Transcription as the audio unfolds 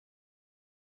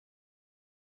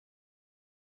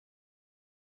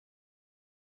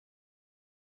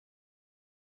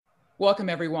Welcome,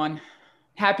 everyone.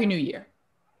 Happy New Year.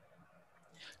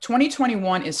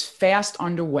 2021 is fast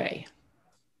underway,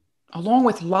 along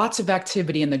with lots of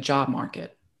activity in the job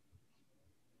market.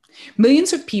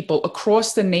 Millions of people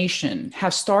across the nation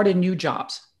have started new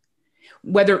jobs,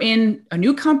 whether in a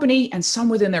new company and some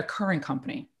within their current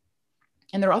company.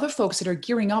 And there are other folks that are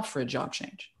gearing up for a job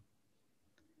change.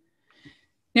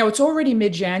 Now, it's already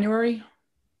mid-January,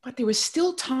 but there is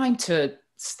still time to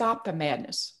stop the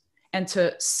madness and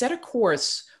to set a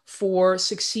course for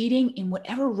succeeding in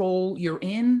whatever role you're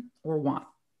in or want.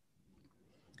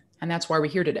 And that's why we're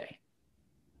here today,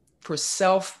 for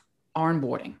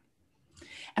self-onboarding.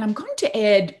 And I'm going to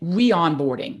add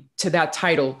re-onboarding to that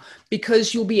title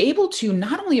because you'll be able to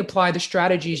not only apply the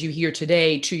strategies you hear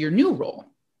today to your new role,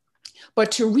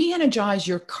 but to re-energize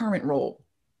your current role,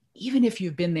 even if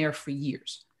you've been there for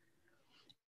years.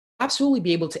 Absolutely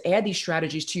be able to add these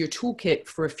strategies to your toolkit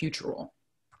for a future role.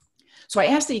 So I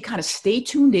ask that you kind of stay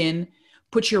tuned in,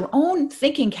 put your own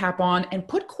thinking cap on, and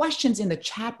put questions in the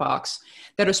chat box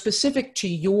that are specific to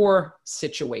your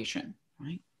situation,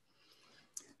 right?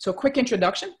 So a quick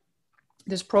introduction.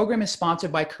 This program is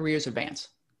sponsored by Careers Advance,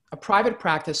 a private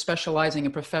practice specializing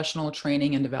in professional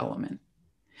training and development.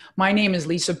 My name is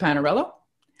Lisa Panarello.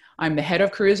 I'm the head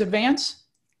of Careers Advance,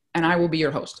 and I will be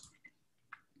your host.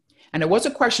 And there was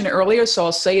a question earlier, so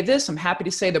I'll say this. I'm happy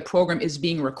to say the program is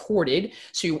being recorded,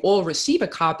 so you all receive a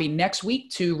copy next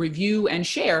week to review and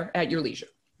share at your leisure.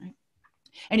 Right?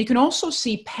 And you can also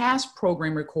see past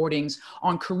program recordings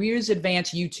on Careers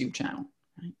Advance YouTube channel.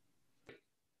 Right?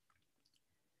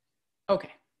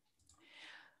 Okay,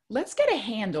 let's get a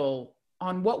handle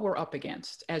on what we're up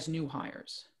against as new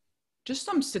hires. Just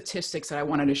some statistics that I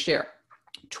wanted to share.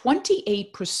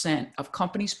 28% of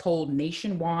companies polled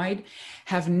nationwide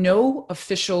have no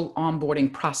official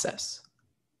onboarding process.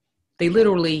 They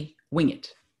literally wing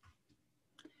it.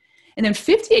 And then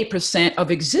 58%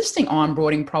 of existing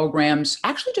onboarding programs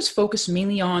actually just focus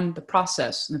mainly on the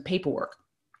process and the paperwork,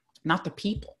 not the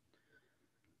people.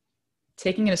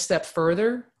 Taking it a step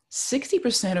further,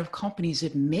 60% of companies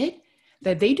admit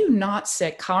that they do not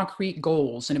set concrete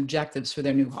goals and objectives for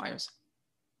their new hires.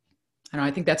 And I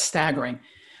think that's staggering.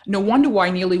 No wonder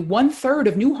why nearly 1/3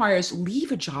 of new hires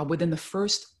leave a job within the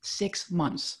first 6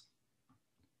 months.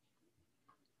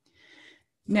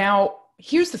 Now,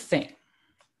 here's the thing.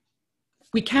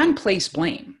 We can place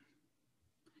blame.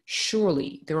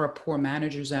 Surely there are poor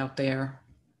managers out there,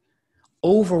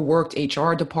 overworked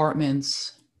HR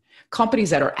departments, companies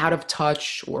that are out of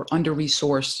touch or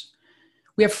under-resourced.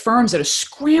 We have firms that are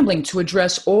scrambling to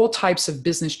address all types of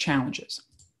business challenges.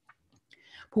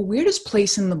 But where does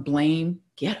placing the blame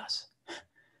get us?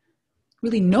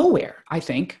 Really nowhere, I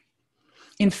think.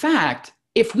 In fact,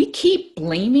 if we keep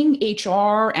blaming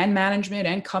HR and management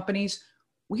and companies,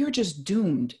 we are just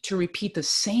doomed to repeat the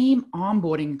same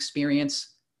onboarding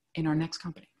experience in our next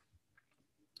company.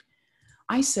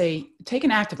 I say, take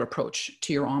an active approach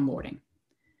to your onboarding.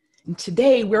 And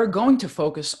today, we're going to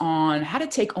focus on how to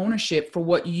take ownership for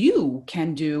what you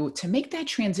can do to make that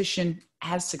transition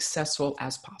as successful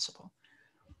as possible.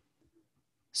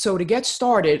 So to get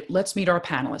started, let's meet our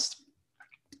panelists.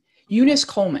 Eunice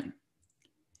Coleman.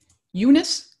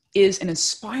 Eunice is an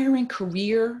inspiring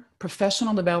career,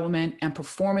 professional development, and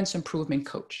performance improvement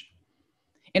coach.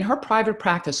 In her private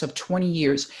practice of 20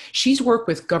 years, she's worked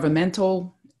with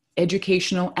governmental,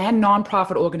 educational, and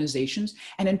nonprofit organizations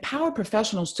and empowered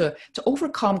professionals to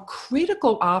overcome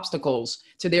critical obstacles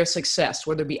to their success,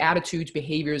 whether it be attitudes,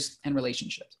 behaviors, and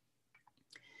relationships.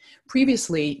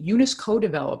 Previously, Eunice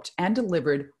co-developed and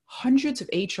delivered hundreds of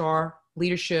HR,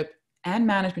 leadership, and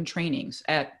management trainings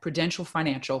at Prudential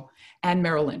Financial and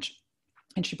Merrill Lynch.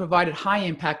 And she provided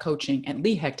high-impact coaching at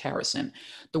Lee Hecht Harrison,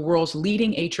 the world's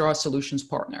leading HR solutions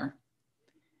partner.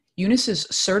 Eunice is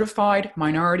certified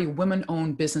minority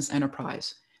women-owned business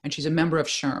enterprise, and she's a member of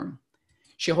SHRM.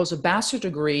 She holds a bachelor's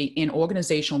degree in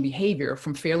organizational behavior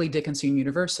from Fairleigh Dickinson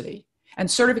University, and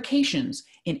certifications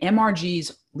in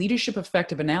MRG's Leadership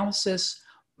Effective Analysis,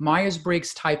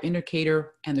 Myers-Briggs Type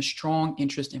Indicator, and the Strong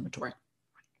Interest Inventory.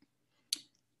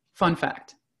 Fun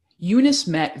fact, Eunice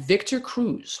met Victor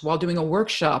Cruz while doing a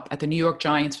workshop at the New York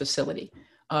Giants facility.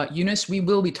 Eunice, we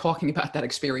will be talking about that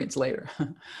experience later.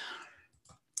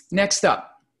 Next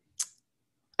up,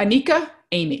 Anika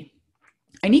Amy.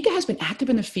 Anika has been active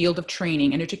in the field of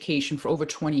training and education for over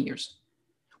 20 years.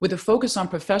 With a focus on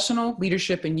professional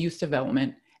leadership and youth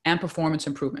development and performance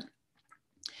improvement.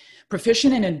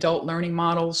 Proficient in adult learning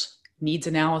models, needs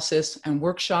analysis, and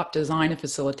workshop design and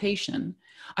facilitation,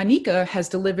 Anika has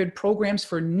delivered programs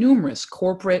for numerous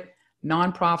corporate,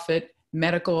 nonprofit,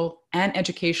 medical, and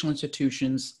educational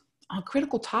institutions on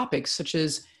critical topics such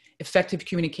as effective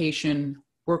communication,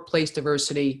 workplace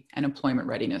diversity, and employment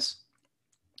readiness.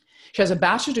 She has a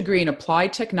bachelor's degree in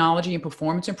applied technology and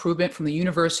performance improvement from the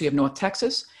University of North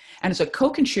Texas, and is a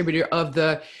co-contributor of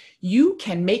the You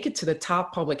Can Make It to the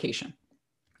Top publication.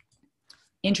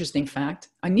 Interesting fact,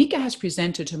 Anika has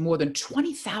presented to more than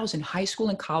 20,000 high school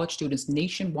and college students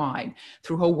nationwide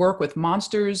through her work with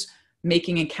Monsters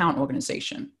Making and Count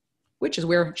organization, which is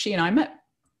where she and I met.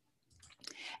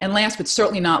 And last but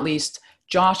certainly not least,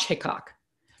 Josh Hickok.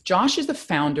 Josh is the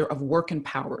founder of Work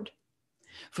Empowered.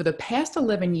 For the past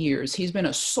 11 years, he's been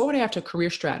a sought-after career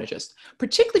strategist,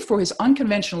 particularly for his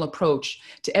unconventional approach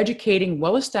to educating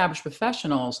well-established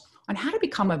professionals on how to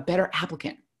become a better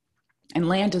applicant and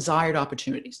land desired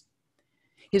opportunities.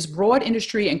 His broad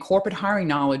industry and corporate hiring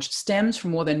knowledge stems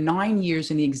from more than 9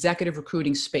 years in the executive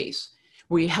recruiting space,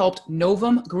 where he helped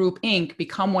Novum Group, Inc.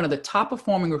 become one of the top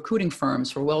performing recruiting firms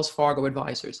for Wells Fargo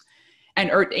advisors, and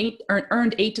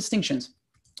earned 8 distinctions,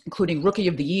 including Rookie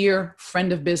of the Year,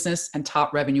 Friend of Business, and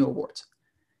Top Revenue Awards.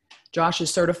 Josh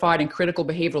is certified in critical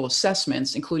behavioral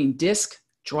assessments, including DISC,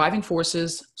 Driving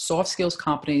Forces, Soft Skills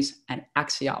Competencies, and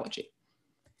Axiology.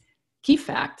 Key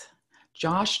fact,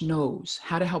 Josh knows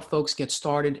how to help folks get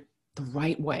started the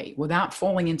right way without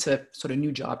falling into sort of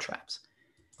new job traps.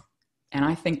 And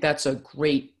I think that's a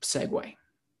great segue.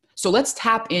 So let's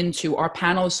tap into our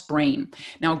panelist's brain.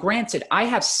 Now, granted, I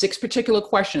have 6 particular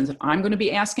questions that I'm going to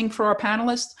be asking for our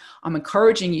panelists. I'm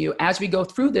encouraging you as we go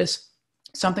through this,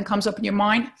 something comes up in your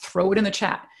mind, throw it in the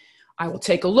chat. I will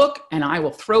take a look and I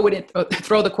will throw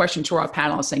the question to our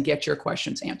panelists and get your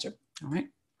questions answered. All right.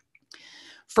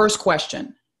 First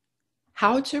question,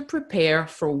 how to prepare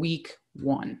for week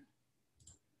 1.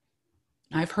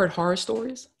 I've heard horror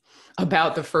stories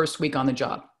about the first week on the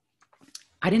job.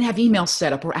 I didn't have email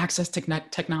set up or access to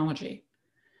technology.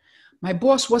 My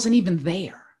boss wasn't even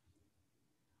there.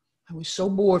 I was so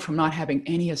bored from not having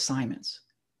any assignments.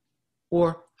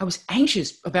 Or I was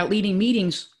anxious about leading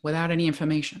meetings without any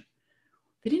information.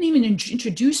 They didn't even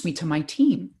introduce me to my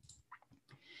team.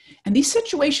 And these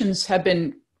situations have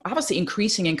been obviously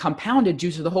increasing and compounded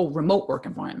due to the whole remote work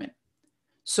environment.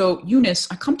 So Eunice,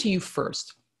 I come to you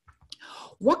first.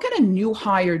 What can a new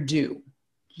hire do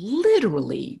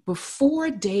literally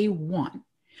before day 1?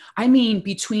 I mean,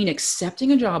 between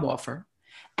accepting a job offer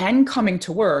and coming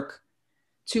to work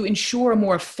to ensure a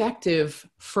more effective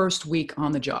first week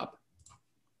on the job?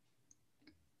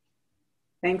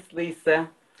 Thanks, Lisa.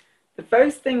 The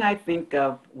first thing I think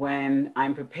of when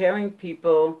I'm preparing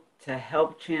people to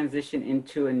help transition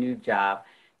into a new job,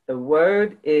 the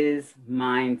word is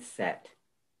mindset.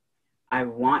 I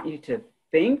want you to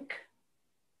think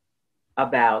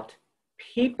about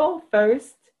people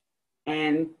first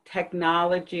and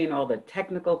technology and all the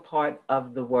technical part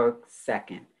of the work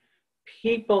second.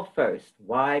 People first.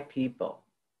 Why people?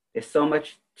 There's so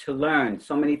much to learn,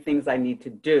 so many things I need to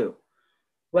do.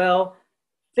 Well,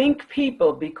 think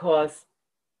people because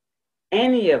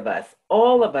any of us,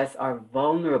 all of us are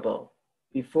vulnerable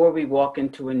before we walk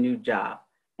into a new job.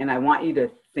 And I want you to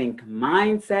think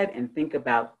mindset and think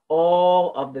about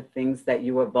all of the things that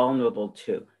you are vulnerable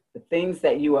to, the things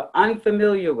that you are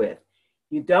unfamiliar with.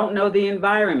 You don't know the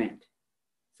environment.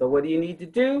 So what do you need to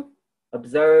do?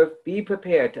 Observe, be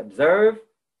prepared to observe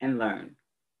and learn.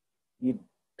 You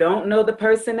don't know the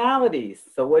personalities.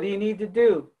 So what do you need to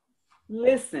do?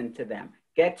 Listen to them,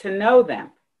 get to know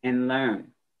them, and learn.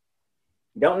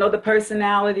 You don't know the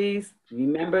personalities,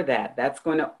 remember that. That's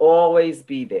going to always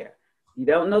be there. You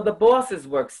don't know the boss's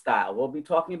work style. We'll be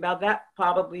talking about that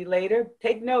probably later.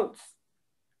 Take notes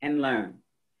and learn.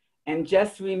 And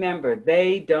just remember,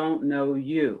 they don't know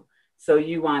you. So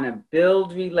you want to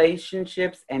build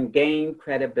relationships and gain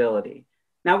credibility.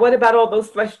 Now, what about all those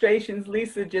frustrations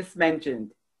Lisa just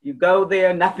mentioned? You go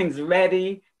there, nothing's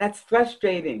ready. That's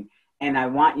frustrating. And I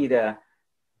want you to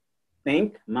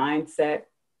think mindset,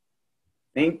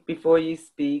 think before you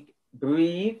speak,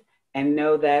 breathe, and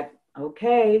know that,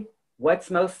 okay,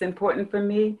 what's most important for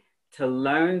me? To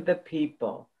learn the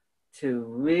people, to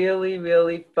really,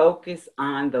 really focus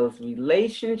on those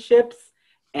relationships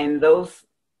and those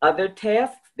other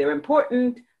tasks. They're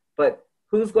important, but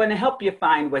who's going to help you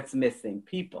find what's missing?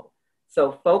 People.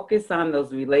 So focus on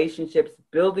those relationships,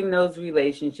 building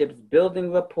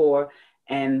rapport,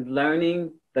 and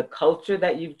learning the culture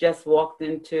that you've just walked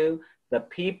into, the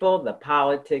people, the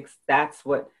politics. That's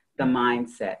what the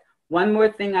mindset. One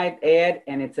more thing I'd add,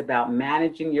 and it's about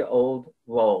managing your old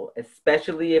role,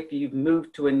 especially if you've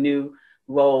moved to a new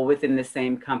role within the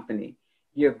same company.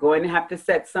 You're going to have to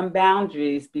set some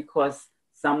boundaries because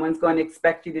someone's going to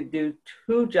expect you to do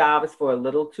 2 jobs for a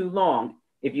little too long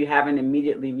if you haven't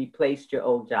immediately replaced your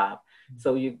old job.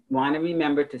 So you want to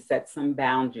remember to set some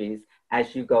boundaries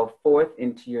as you go forth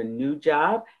into your new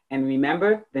job. And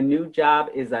remember, the new job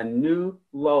is a new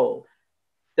role.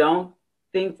 Don't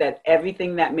think that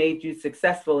everything that made you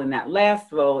successful in that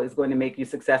last role is going to make you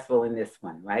successful in this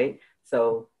one, right?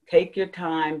 So take your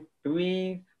time,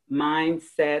 breathe,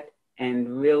 mindset,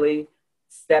 and really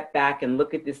step back and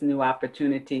look at this new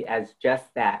opportunity as just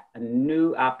that, a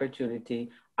new opportunity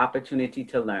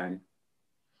to learn.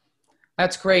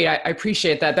 That's great. I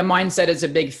appreciate that. The mindset is a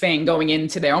big thing going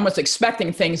into there, almost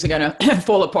expecting things are going to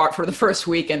fall apart for the first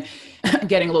week and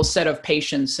getting a little set of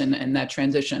patience in that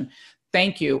transition.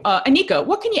 Thank you. Anika,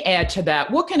 what can you add to that?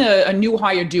 What can a new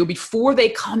hire do before they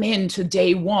come into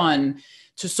day one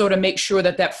to sort of make sure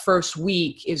that that first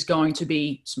week is going to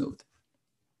be smooth?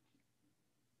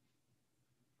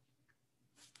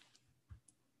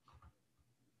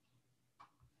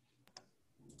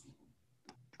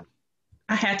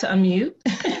 I had to unmute.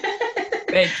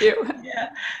 Thank you.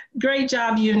 Yeah, great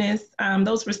job, Eunice.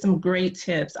 Those were some great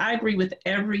tips. I agree with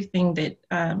everything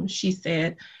that she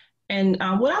said. And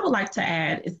what I would like to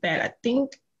add is that I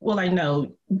think, well, I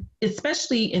know,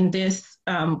 especially in this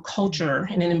culture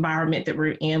and an environment that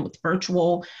we're in with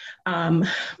virtual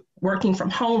working from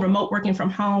home, remote working from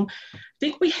home, I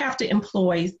think we have to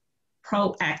employ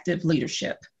proactive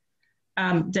leadership,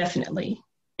 definitely.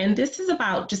 And this is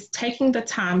about just taking the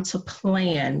time to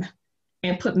plan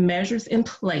and put measures in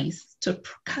place to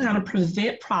kind of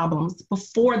prevent problems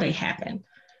before they happen.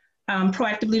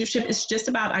 Proactive leadership is just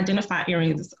about identifying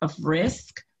areas of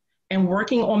risk and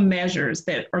working on measures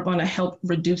that are going to help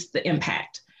reduce the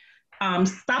impact.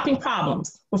 Stopping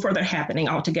problems before they're happening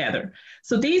altogether.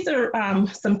 So these are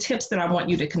some tips that I want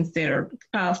you to consider.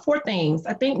 4 things.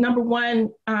 I think number 1,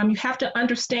 you have to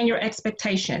understand your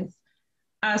expectations.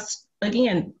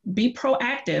 Again, be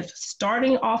proactive,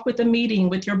 starting off with a meeting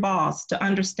with your boss to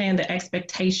understand the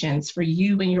expectations for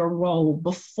you and your role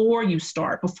before you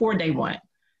start, before day 1.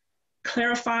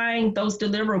 Clarifying those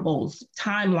deliverables,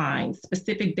 timelines,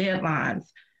 specific deadlines.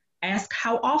 Ask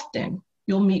how often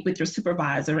you'll meet with your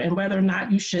supervisor and whether or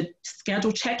not you should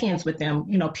schedule check-ins with them,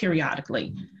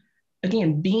 periodically.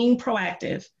 Again, being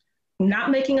proactive,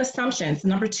 not making assumptions.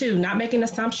 Number 2, not making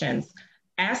assumptions.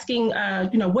 Asking,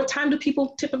 what time do people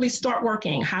typically start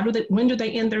working? When do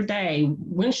they end their day?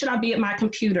 When should I be at my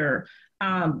computer?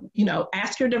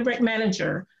 Ask your direct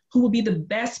manager who will be the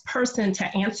best person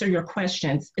to answer your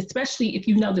questions, especially if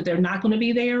you know that they're not going to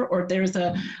be there or there's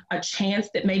a chance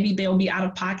that maybe they'll be out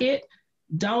of pocket.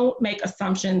 Don't make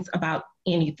assumptions about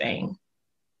anything.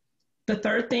 The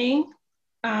third thing,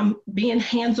 being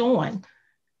hands-on.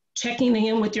 Checking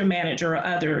in with your manager or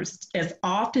others as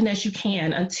often as you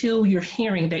can until you're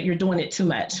hearing that you're doing it too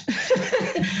much.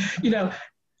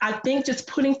 I think just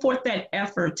putting forth that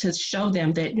effort to show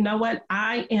them that, you know what,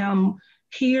 I am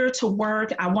here to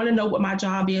work. I want to know what my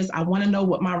job is. I want to know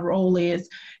what my role is.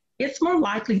 It's more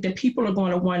likely that people are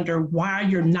going to wonder why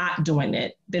you're not doing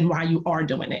it than why you are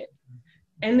doing it.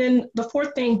 And then the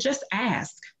 4th thing, just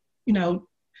ask,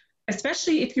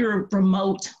 especially if you're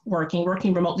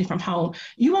working remotely from home,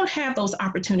 you won't have those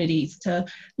opportunities to,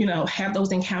 have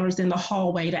those encounters in the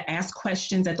hallway to ask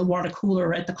questions at the water cooler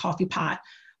or at the coffee pot.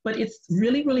 But it's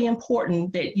really, really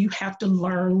important that you have to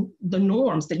learn the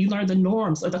norms,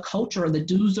 or the culture or the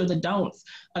do's or the don'ts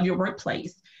of your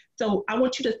workplace. So I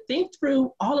want you to think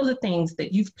through all of the things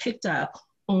that you've picked up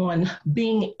on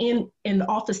being in the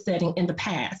office setting in the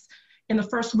past, in the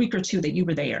first week or 2 that you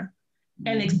were there.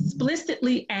 And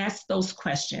explicitly ask those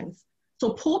questions.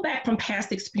 So pull back from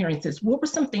past experiences. What were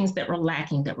some things that were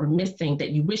lacking, that were missing,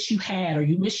 that you wish you had, or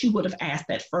you wish you would have asked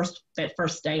that first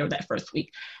day or that first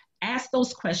week? Ask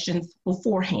those questions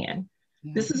beforehand.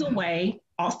 This is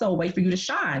also a way for you to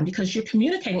shine, because you're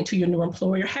communicating to your new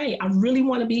employer, hey, I really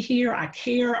want to be here. I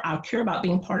care about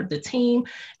being part of the team.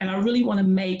 And I really want to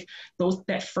make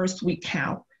that first week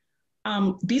count.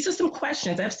 These are some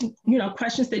questions. I have some,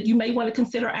 questions that you may want to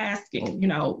consider asking.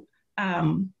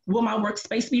 Will my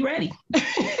workspace be ready?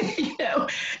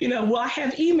 Will I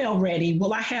have email ready?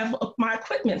 Will I have my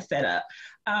equipment set up?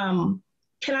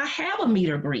 Can I have a meet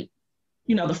or greet?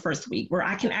 The first week where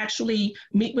I can actually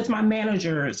meet with my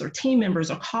managers or team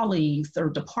members or colleagues or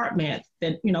departments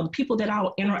that, the people that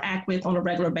I'll interact with on a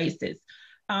regular basis.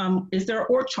 Is there an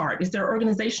org chart? Is there an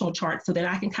organizational chart so that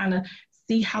I can kind of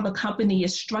see how the company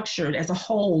is structured as a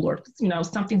whole, or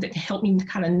something that can help me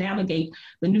kind of navigate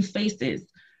the new faces?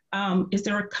 Is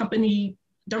there a company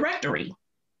directory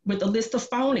with a list of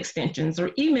phone extensions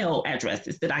or email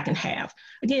addresses that I can have?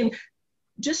 Again,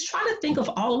 just try to think of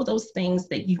all of those things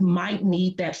that you might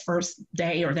need that first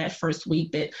day or that first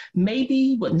week that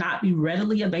maybe would not be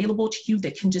readily available to you,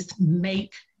 that can just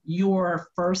make your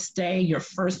first day, your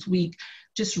first week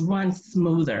just run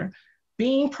smoother.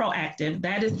 Being proactive,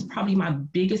 that is probably my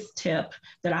biggest tip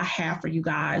that I have for you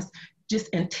guys.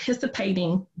 Just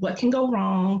anticipating what can go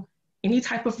wrong, any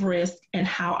type of risk, and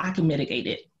how I can mitigate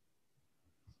it.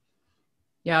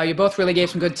 Yeah, you both really gave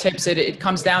some good tips. It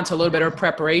comes down to a little bit of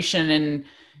preparation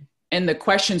and the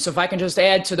questions. So if I can just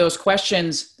add to those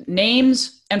questions,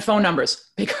 names and phone numbers,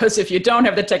 because if you don't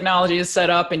have the technology set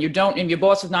up and your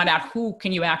boss is not out, who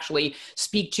can you actually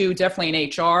speak to? Definitely in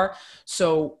HR.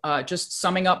 So just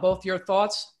summing up both your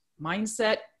thoughts,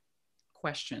 mindset,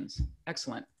 questions.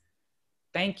 Excellent.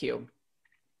 Thank you.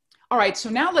 All right. So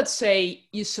now let's say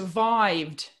you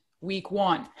survived week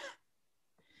 1.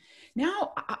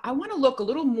 Now I want to look a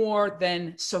little more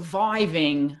than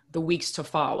surviving the weeks to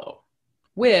follow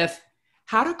with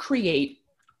how to create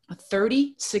a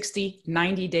 30, 60,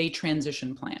 90-day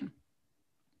transition plan.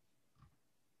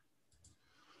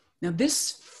 Now,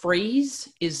 this phrase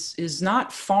is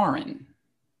not foreign.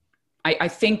 I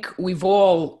think we've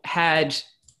all heard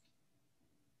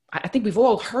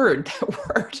that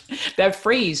word, that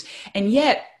phrase, and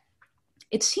yet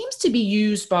it seems to be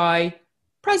used by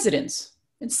presidents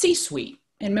and C-suite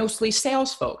and mostly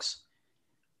sales folks.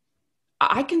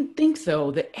 I can think,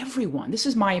 though, that everyone, this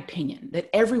is my opinion, that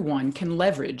everyone can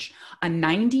leverage a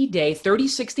 90-day, 30,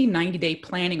 60, 90-day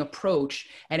planning approach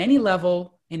at any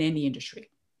level in any industry.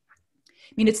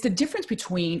 I mean, it's the difference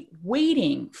between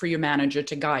waiting for your manager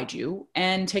to guide you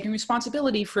and taking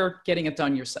responsibility for getting it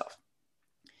done yourself.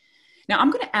 Now,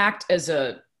 I'm going to act as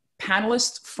a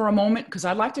panelist for a moment because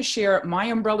I'd like to share my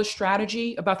umbrella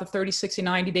strategy about the 30, 60,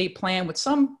 90-day plan with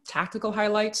some tactical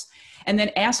highlights, and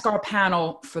then ask our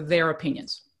panel for their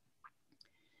opinions.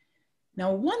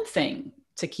 Now, one thing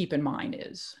to keep in mind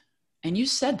is, and you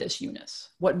said this, Eunice,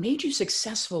 what made you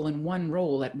successful in one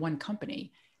role at one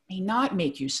company may not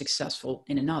make you successful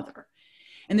in another.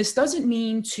 And this doesn't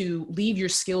mean to leave your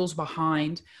skills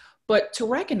behind, but to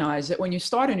recognize that when you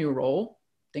start a new role,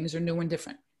 things are new and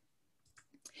different.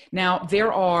 Now,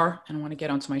 there are, and I want to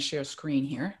get onto my share screen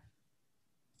here.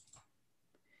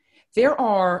 There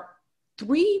are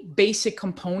 3 basic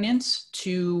components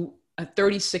to a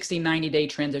 30, 60, 90-day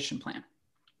transition plan.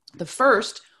 The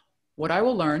first, what I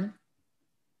will learn,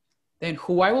 then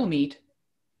who I will meet,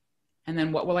 and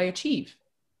then what will I achieve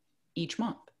each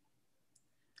month.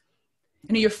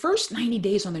 And in your first 90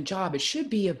 days on the job, it should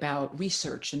be about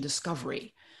research and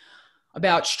discovery,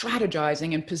 about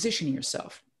strategizing and positioning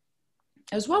yourself,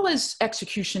 as well as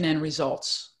execution and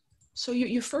results. So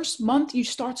your first month, you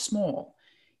start small.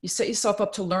 You set yourself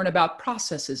up to learn about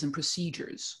processes and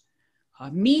procedures,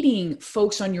 meeting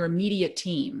folks on your immediate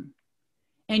team.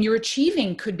 And your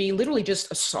achieving could be literally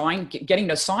just getting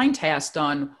an assigned task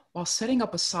done while setting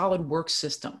up a solid work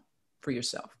system for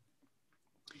yourself.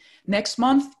 Next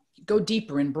month, go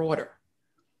deeper and broader.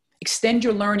 Extend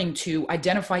your learning to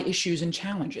identify issues and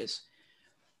challenges.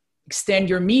 Extend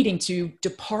your meeting to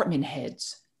department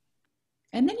heads.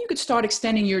 And then you could start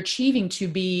extending your achieving to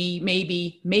be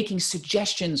maybe making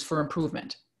suggestions for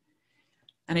improvement.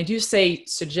 And I do say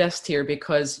suggest here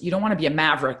because you don't want to be a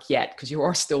maverick yet because you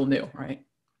are still new, right?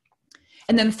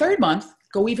 And then third month,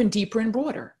 go even deeper and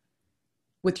broader.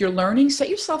 With your learning, set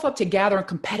yourself up to gather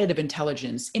competitive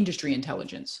intelligence, industry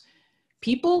intelligence.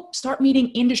 People, start meeting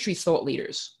industry thought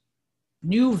leaders,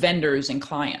 new vendors and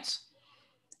clients.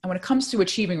 And when it comes to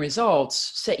achieving results,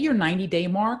 set your 90-day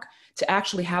mark to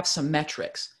actually have some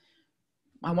metrics.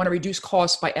 I want to reduce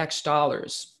costs by X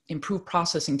dollars, improve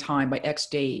processing time by X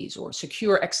days, or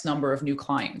secure X number of new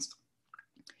clients.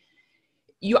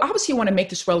 You obviously want to make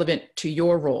this relevant to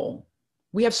your role.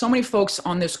 We have so many folks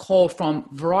on this call from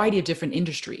a variety of different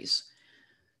industries.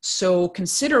 So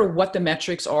consider what the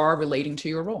metrics are relating to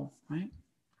your role, right?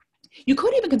 You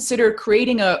could even consider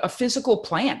creating a physical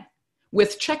plan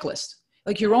with checklists,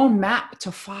 like your own map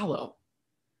to follow.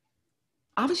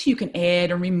 Obviously, you can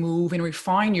add and remove and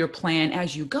refine your plan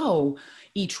as you go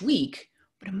each week.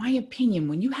 But in my opinion,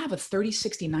 when you have a 30,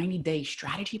 60, 90-day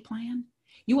strategy plan,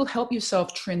 you will help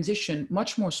yourself transition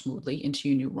much more smoothly into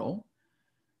your new role.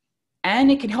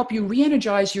 And it can help you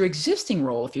re-energize your existing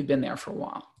role if you've been there for a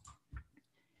while.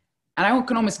 And I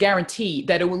can almost guarantee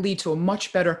that it will lead to a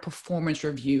much better performance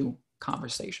review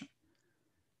conversation.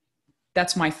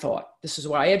 That's my thought. This is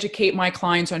what I educate my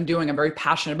clients on doing. I'm very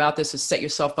passionate about this, is set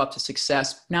yourself up to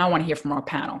success. Now I want to hear from our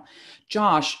panel.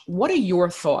 Josh, what are your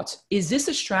thoughts? Is this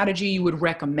a strategy you would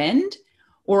recommend,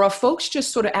 or are folks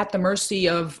just sort of at the mercy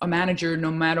of a manager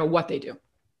no matter what they do?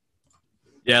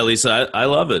 Yeah, Lisa, I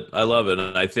love it. I love it.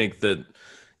 And I think that,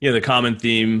 the common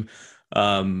theme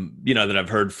that I've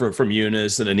heard from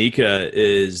Eunice and Anika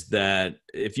is that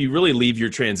if you really leave your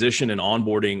transition and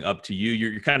onboarding up to you,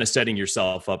 you're kind of setting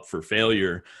yourself up for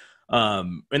failure.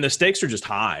 And the stakes are just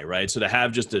high, right? So to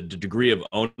have just a degree of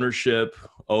ownership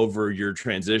over your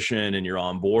transition and your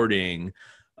onboarding,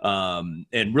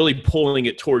 and really pulling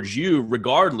it towards you,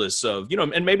 regardless of,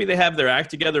 and maybe they have their act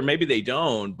together, maybe they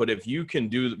don't, but if you can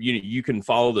you can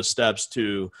follow the steps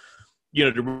to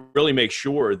really make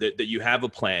sure that you have a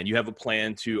plan. You have a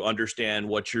plan to understand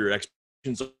what your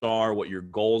expectations are, what your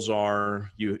goals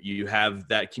are. You have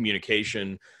that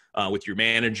communication with your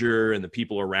manager and the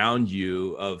people around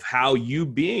you of how you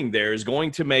being there is going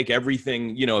to make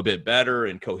everything, a bit better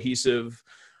and cohesive.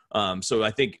 So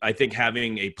I think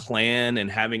having a plan and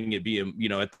having it be,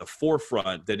 at the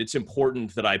forefront, that it's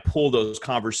important that I pull those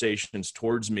conversations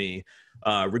towards me,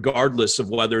 regardless of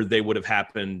whether they would have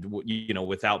happened,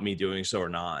 without me doing so or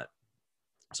not.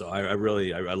 So I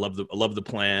love the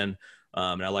plan.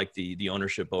 And I like the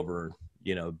ownership over,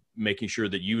 making sure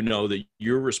that that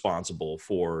you're responsible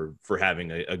for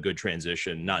having a good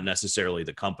transition, not necessarily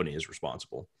the company is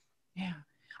responsible. Yeah.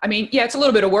 I mean, yeah, it's a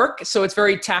little bit of work, so it's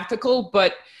very tactical,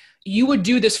 but you would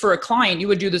do this for a client, you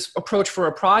would do this approach for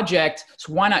a project,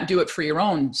 so why not do it for your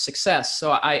own success?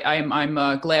 So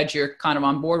I'm glad you're kind of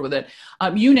on board with it.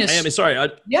 Eunice. I am sorry. I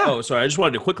just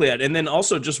wanted to quickly add, and then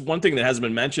also just one thing that hasn't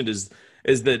been mentioned is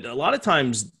that a lot of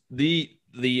times the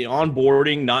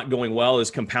onboarding not going well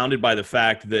is compounded by the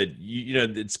fact that,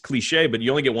 it's cliche, but you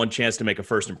only get one chance to make a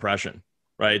first impression,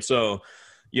 right? So,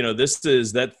 this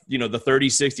is that, the 30,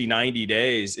 60, 90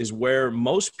 days is where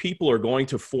most people are going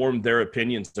to form their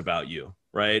opinions about you,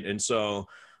 right? And so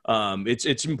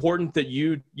it's important that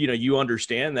you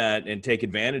understand that and take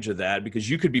advantage of that, because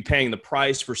you could be paying the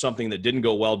price for something that didn't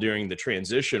go well during the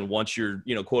transition once you're,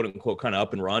 quote unquote, kind of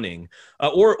up and running.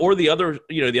 Or the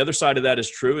other side of that is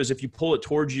true, is if you pull it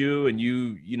towards you and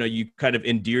you kind of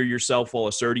endear yourself while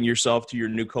asserting yourself to your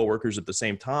new coworkers at the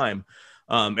same time,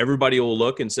 everybody will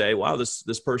look and say, wow,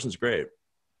 this person's great.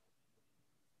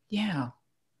 Yeah.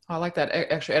 I like that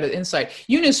extra added insight.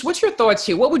 Eunice, what's your thoughts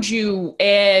here? What would you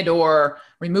add or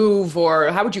remove, or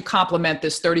how would you complement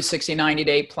this 30, 60,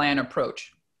 90-day plan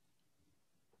approach?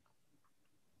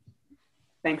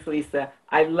 Thanks, Lisa.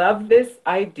 I love this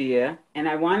idea, and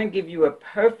I want to give you a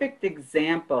perfect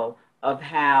example of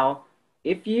how,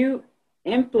 if you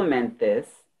implement this,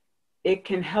 it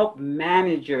can help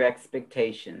manage your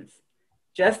expectations.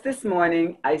 Just this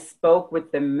morning, I spoke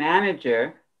with the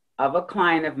manager of a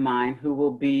client of mine who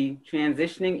will be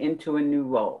transitioning into a new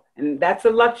role. And that's a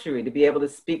luxury to be able to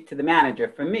speak to the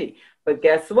manager for me. But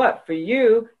guess what? For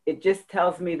you, it just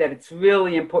tells me that it's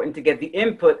really important to get the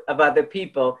input of other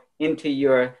people into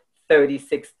your 30,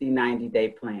 60, 90-day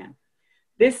plan.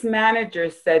 This manager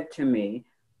said to me,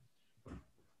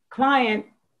 client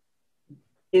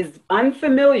is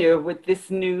unfamiliar with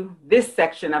this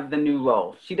section of the new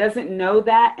role. She doesn't know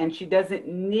that, and she doesn't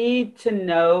need to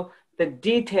know the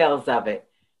details of it.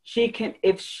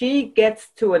 If she gets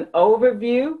to an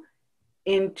overview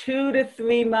in 2 to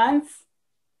 3 months,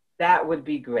 that would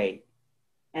be great.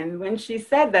 And when she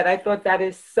said that, I thought that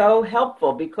is so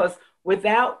helpful, because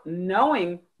without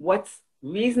knowing what's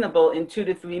reasonable in 2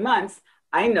 to 3 months,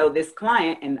 I know this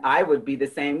client, and I would be the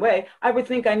same way. I would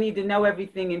think I need to know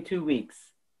everything in 2 weeks.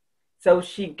 So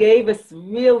she gave us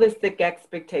realistic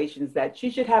expectations that she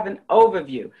should have an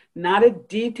overview, not a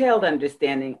detailed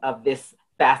understanding of this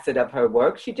facet of her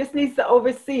work. She just needs to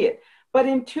oversee it. But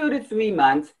in 2 to 3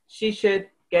 months, she should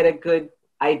get a good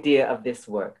idea of this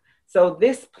work. So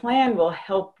this plan will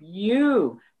help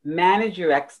you manage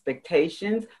your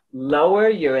expectations, lower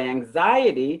your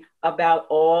anxiety about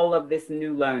all of this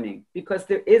new learning, because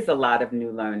there is a lot of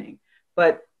new learning.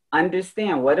 But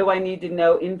understand, what do I need to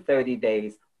know in 30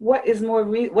 days? What is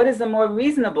a more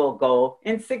reasonable goal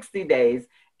in 60 days?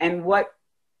 And what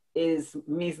is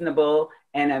reasonable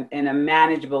and a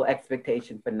manageable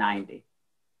expectation for 90?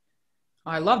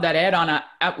 I love that add-on.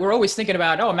 We're always thinking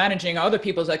about, managing other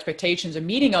people's expectations and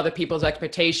meeting other people's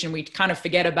expectations. We kind of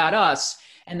forget about us.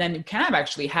 And then you can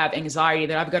actually have anxiety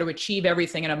that I've got to achieve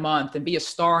everything in a month and be a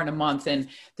star in a month. And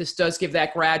this does give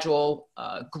that gradual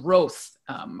growth,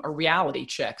 a reality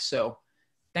check. So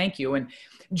thank you. And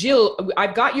Jill,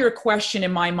 I've got your question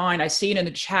in my mind. I see it in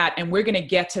the chat, and we're going to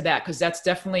get to that because that's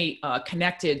definitely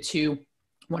connected to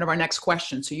one of our next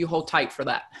questions. So you hold tight for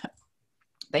that.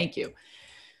 Thank you.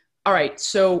 All right.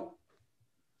 So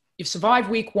you've survived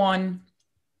week one.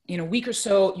 In a week or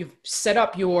so, you've set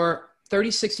up your 30,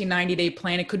 60, 90-day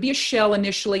plan. It could be a shell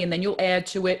initially, and then you'll add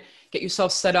to it, get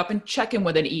yourself set up and check in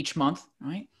with it each month,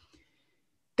 right?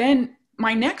 Then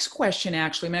my next question,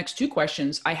 actually, my next two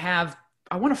questions, I have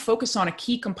I want to focus on a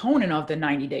key component of the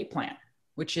 90-day plan,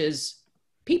 which is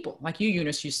people. Like you,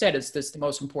 Eunice, you said, it's the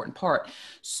most important part.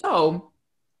 So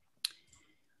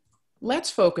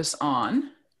let's focus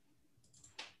on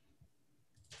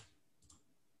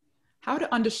how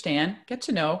to understand, get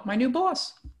to know my new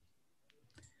boss.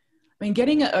 I mean,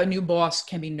 getting a new boss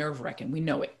can be nerve-wracking. We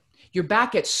know it. You're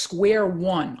back at square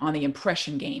one on the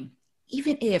impression game,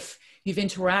 even if you've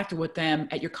interacted with them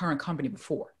at your current company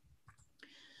before.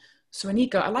 So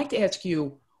Anika, I'd like to ask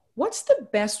you, what's the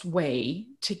best way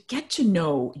to get to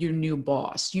know your new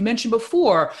boss? You mentioned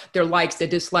before their likes, their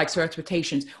dislikes, their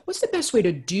expectations. What's the best way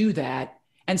to do that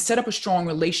and set up a strong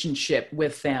relationship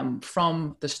with them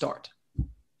from the start?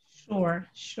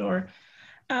 Sure.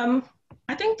 I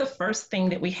think the first thing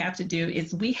that we have to do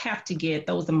is we have to get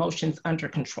those emotions under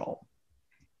control.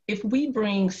 If we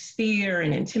bring fear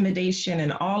and intimidation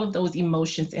and all of those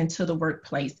emotions into the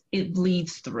workplace, it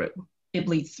bleeds through.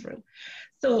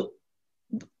 So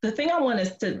the thing I want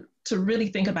us to really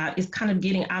think about is kind of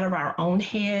getting out of our own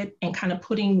head and kind of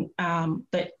putting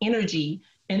the energy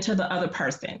into the other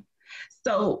person.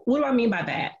 So what do I mean by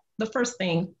that? The first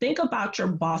thing, think about your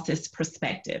boss's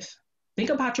perspective.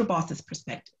 Instead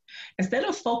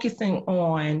of focusing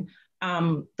on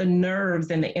the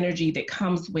nerves and the energy that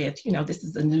comes with, this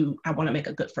is I want to make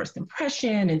a good first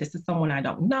impression, and this is someone I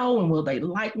don't know, and will they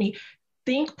like me?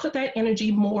 Put that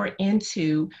energy more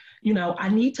into, I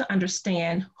need to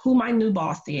understand who my new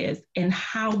boss is and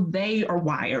how they are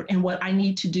wired and what I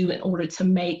need to do in order to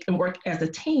make and work as a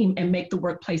team and make the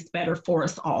workplace better for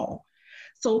us all.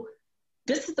 So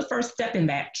this is the first step in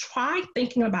that. Try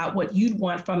thinking about what you'd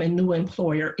want from a new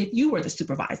employer if you were the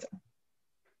supervisor.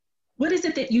 What is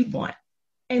it that you'd want?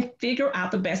 And figure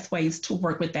out the best ways to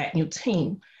work with that new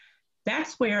team.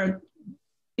 That's where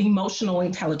emotional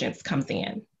intelligence comes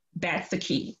in. That's the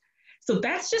key. So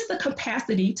that's just the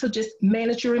capacity to just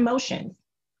manage your emotions.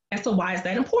 And so why is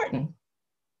that important?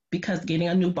 Because getting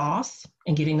a new boss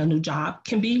and getting a new job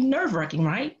can be nerve-wracking,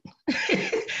 right?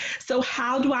 So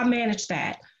how do I manage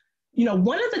that?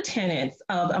 One of the tenets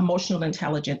of emotional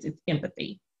intelligence is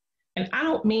empathy. And I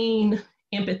don't mean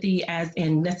empathy as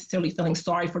in necessarily feeling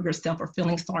sorry for yourself or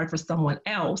feeling sorry for someone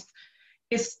else.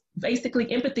 It's basically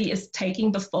empathy is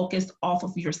taking the focus off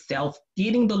of yourself,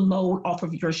 getting the load off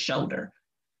of your shoulder.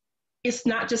 It's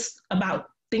not just about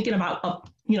thinking about,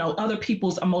 other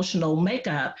people's emotional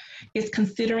makeup. It's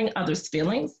considering others'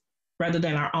 feelings rather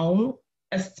than our own,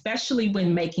 especially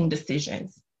when making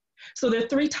decisions. So there are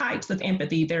three types of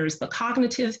empathy. There's the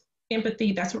cognitive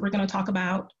empathy, that's what we're going to talk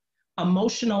about,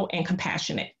 emotional and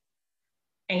compassionate.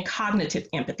 And cognitive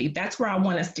empathy, that's where I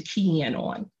want us to key in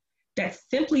on. That's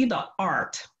simply the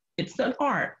art. It's an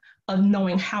art of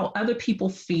knowing how other people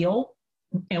feel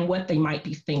and what they might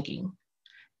be thinking.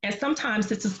 And sometimes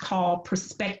this is called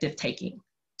perspective taking,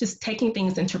 just taking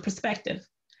things into perspective,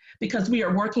 because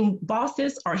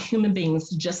bosses are human beings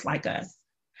just like us.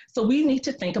 So we need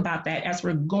to think about that as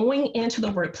we're going into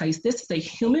the workplace. This is a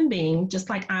human being, just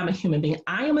like I'm a human being.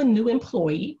 I am a new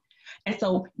employee. And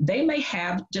so they may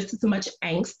have just as much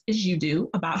angst as you do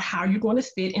about how you're going to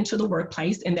fit into the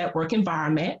workplace in that work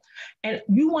environment. And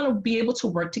you want to be able to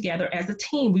work together as a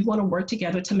team. We want to work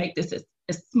together to make this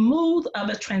as smooth of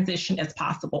a transition as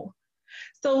possible.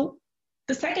 So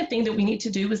the second thing that we need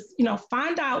to do is,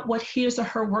 find out what his or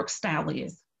her work style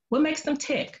is. What makes them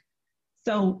tick?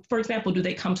 So, for example, do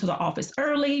they come to the office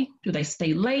early? Do they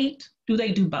stay late? Do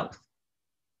they do both?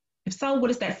 If so, what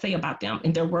does that say about them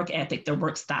and their work ethic, their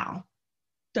work style?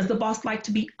 Does the boss like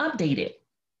to be updated?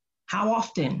 How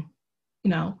often?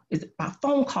 Is it by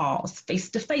phone calls,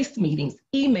 face-to-face meetings,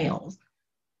 emails?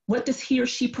 What does he or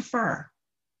she prefer?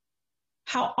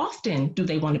 How often do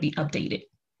they want to be updated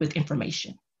with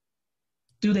information?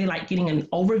 Do they like getting an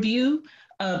overview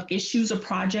of issues or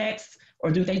projects? Or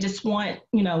do they just want,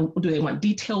 do they want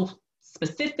detailed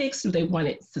specifics? Do they want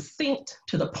it succinct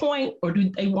to the point? Or do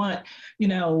they want,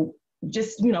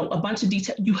 a bunch of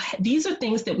detail? These are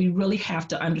things that we really have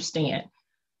to understand.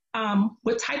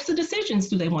 What types of decisions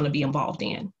do they want to be involved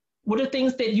in? What are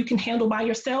things that you can handle by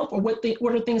yourself? Or what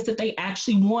are things that they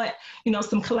actually want,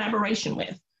 some collaboration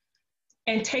with?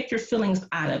 And take your feelings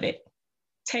out of it.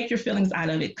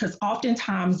 Because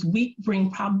oftentimes we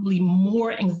bring probably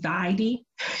more anxiety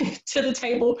to the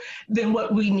table than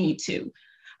what we need to.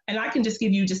 And I can just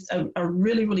give you just a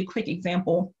really, really quick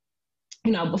example.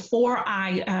 Before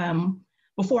I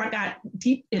got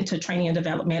deep into training and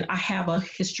development, I have a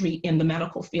history in the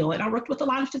medical field, and I worked with a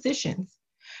lot of physicians.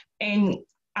 And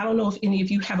I don't know if any of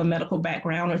you have a medical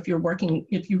background or if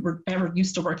you were ever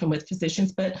used to working with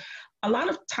physicians, but a lot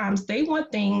of times they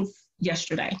want things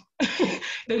yesterday.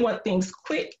 They want things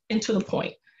quick and to the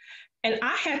point. And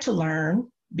I had to learn,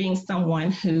 being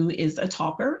someone who is a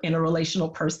talker and a relational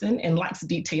person and likes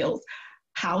details,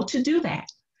 how to do that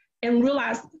and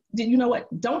realize that, you know what,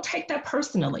 don't take that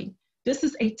personally. This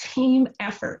is a team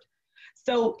effort.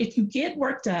 So if you get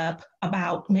worked up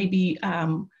about maybe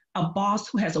a boss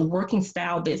who has a working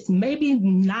style that's maybe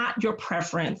not your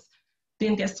preference,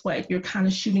 then guess what? You're kind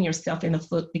of shooting yourself in the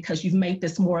foot because you've made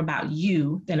this more about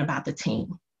you than about the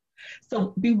team.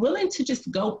 So be willing to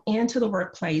just go into the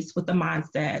workplace with the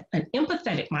mindset, an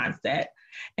empathetic mindset.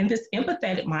 And this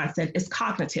empathetic mindset is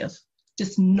cognitive,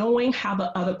 just knowing how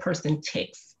the other person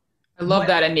ticks. I love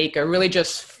that, Anika. Really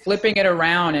just flipping it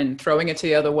around and throwing it to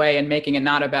the other way and making it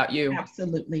not about you.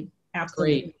 Absolutely.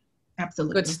 Absolutely. Great.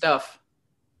 Absolutely. Good stuff.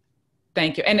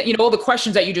 Thank you. And all the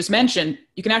questions that you just mentioned,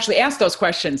 you can actually ask those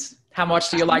questions. How much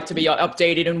do you like to be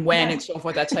updated and when and so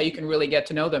forth? That's how you can really get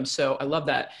to know them. So I love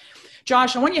that.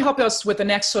 Josh, I want you to help us with the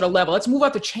next sort of level. Let's move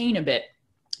up the chain a bit.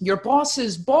 Your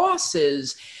boss's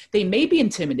bosses, they may be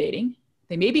intimidating.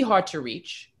 They may be hard to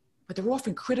reach, but they're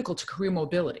often critical to career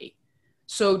mobility.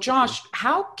 So Josh,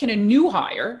 how can a new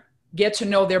hire get to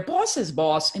know their boss's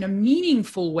boss in a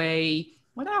meaningful way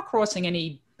without crossing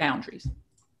any boundaries?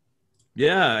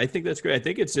 Yeah, I think that's great. I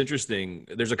think it's interesting.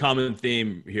 There's a common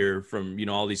theme here from,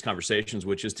 all these conversations,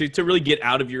 which is to really get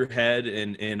out of your head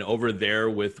and over there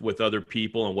with other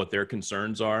people and what their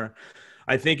concerns are.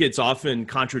 I think it's often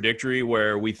contradictory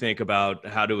where we think about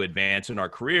how to advance in our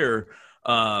career.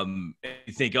 And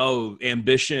you think,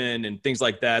 ambition and things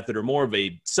like that are more of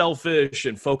a selfish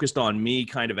and focused on me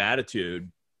kind of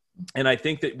attitude. And I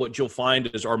think that what you'll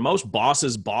find is our most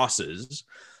bosses,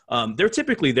 they're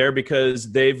typically there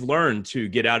because they've learned to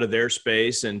get out of their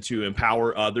space and to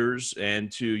empower others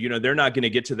and to, they're not going to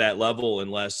get to that level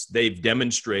unless they've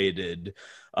demonstrated,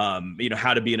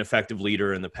 how to be an effective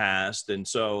leader in the past. And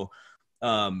so,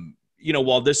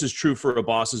 while this is true for a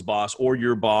boss's boss or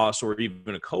your boss or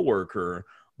even a coworker,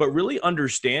 but really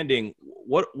understanding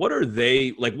what are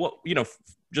they like,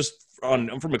 just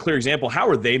from a clear example, how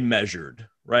are they measured,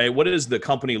 right? What is the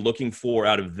company looking for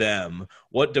out of them?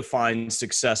 What defines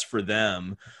success for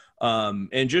them?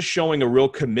 And just showing a real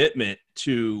commitment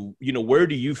to, where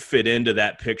do you fit into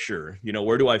that picture?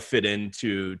 Where do I fit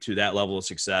into that level of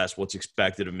success? What's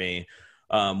expected of me?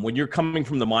 When you're coming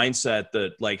from the mindset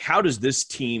that like, how does this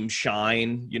team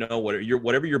shine?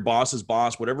 Whatever your boss's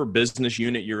boss, whatever business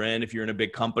unit you're in, if you're in a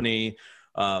big company,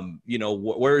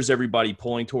 where is everybody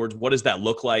pulling towards? What does that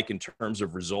look like in terms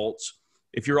of results?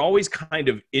 If you're always kind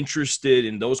of interested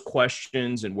in those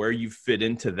questions and where you fit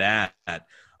into that,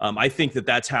 I think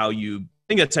that's how you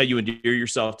endear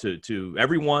yourself to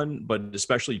everyone, but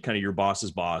especially kind of your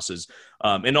boss's bosses.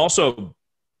 And also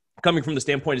coming from the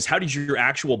standpoint is how does your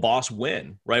actual boss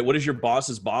win, right? What is your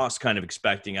boss's boss kind of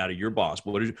expecting out of your boss?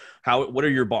 What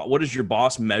is your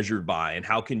boss measured by? And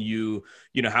how can you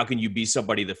be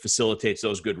somebody that facilitates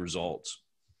those good results?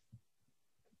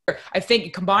 I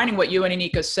think combining what you and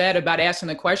Anika said about asking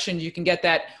the questions, you can get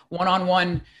that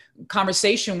one-on-one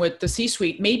conversation with the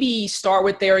C-suite. Maybe start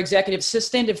with their executive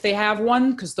assistant if they have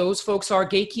one, because those folks are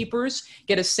gatekeepers.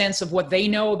 Get a sense of what they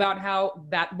know about how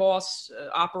that boss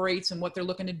operates and what they're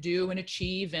looking to do and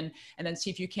achieve, and then see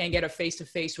if you can get a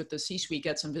face-to-face with the C-suite,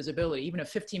 get some visibility. Even a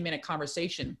 15-minute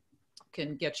conversation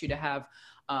can get you to have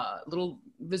a little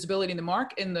visibility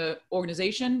in the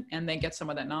organization, and then get some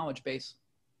of that knowledge base.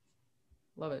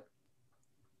 Love it.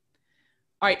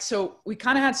 All right, so we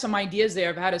kind of had some ideas there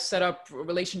of how to set up a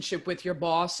relationship with your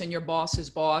boss and your boss's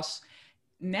boss.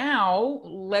 Now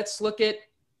let's look at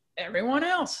everyone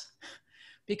else,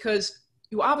 because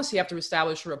you obviously have to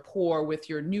establish a rapport with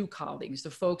your new colleagues,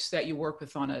 the folks that you work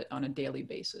with on a daily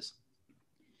basis.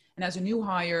 And as a new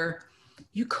hire,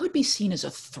 you could be seen as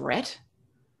a threat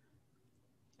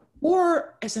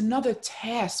or as another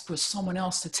task for someone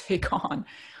else to take on.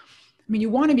 I mean, you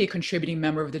want to be a contributing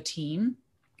member of the team,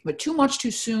 but too much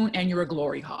too soon and you're a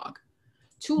glory hog.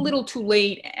 Too little too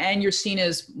late and you're seen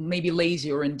as maybe lazy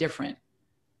or indifferent.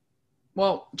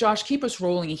 Well, Josh, keep us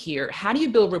rolling here. How do you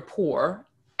build rapport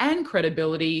and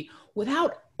credibility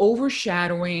without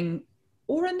overshadowing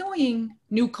or annoying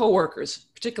new coworkers,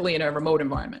 particularly in a remote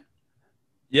environment?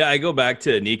 Yeah, I go back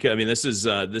to Anika. I mean, this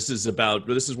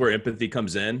is where empathy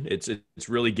comes in. It's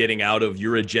really getting out of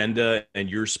your agenda and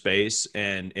your space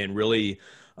and really,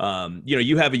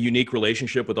 you have a unique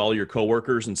relationship with all your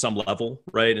coworkers in some level,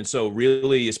 right? And so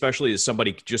really, especially as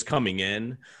somebody just coming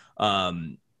in,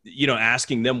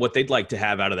 asking them what they'd like to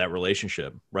have out of that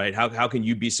relationship, right? How can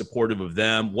you be supportive of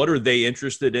them? What are they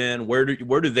interested in? Where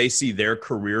do they see their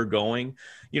career going?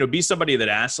 Be somebody that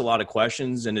asks a lot of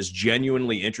questions and is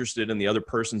genuinely interested in the other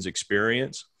person's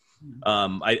experience.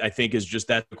 I think is just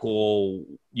that cool,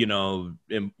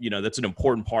 that's an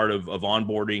important part of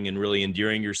onboarding and really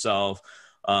endearing yourself.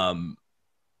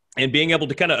 And being able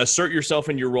to kind of assert yourself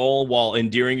in your role while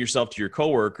endearing yourself to your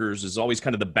coworkers is always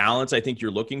kind of the balance I think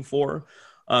you're looking for.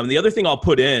 The other thing I'll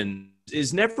put in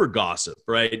is never gossip,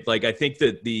 right? Like, I think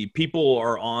that the people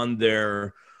are on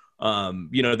their,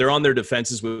 they're on their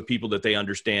defenses with people that they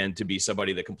understand to be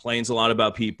somebody that complains a lot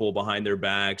about people behind their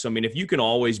backs. I mean, if you can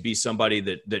always be somebody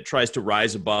that tries to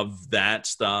rise above that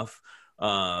stuff,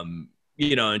 and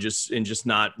just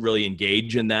not really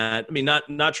engage in that. I mean,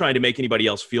 not trying to make anybody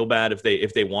else feel bad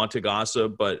if they want to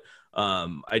gossip, but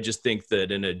I just think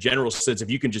that in a general sense,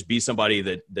 if you can just be somebody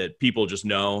that people just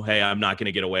know, hey, I'm not going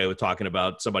to get away with talking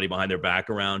about somebody behind their back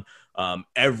around,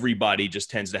 everybody just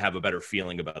tends to have a better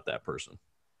feeling about that person.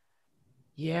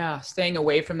 Yeah, staying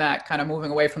away from that, kind of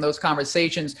moving away from those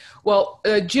conversations. Well,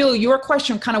 Jill, your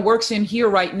question kind of works in here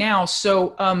right now.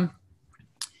 So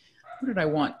who did I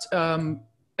want?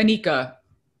 Anika,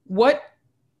 would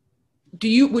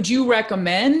you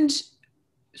recommend,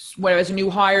 as a new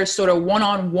hire, sort of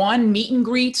one-on-one meet and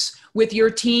greets with your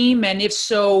team? And if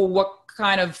so,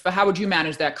 how would you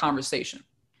manage that conversation?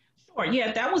 Sure.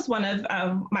 Yeah, that was one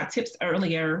of my tips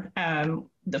earlier.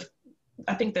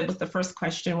 I think that was the first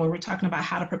question when we were talking about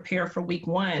how to prepare for week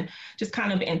one, just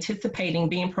kind of anticipating,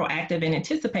 being proactive and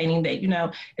anticipating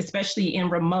that, especially in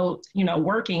remote,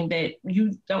 working, that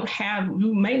you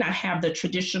may not have the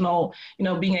traditional,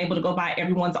 being able to go by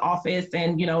everyone's office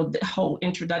and, the whole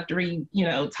introductory,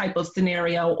 type of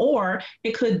scenario, or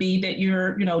it could be that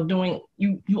you're,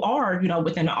 you are,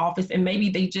 within the office and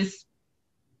maybe they just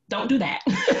don't do that.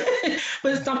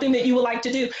 But it's something that you would like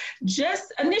to do.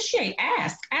 Just initiate,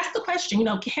 ask the question,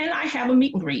 can I have a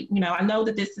meet and greet? I know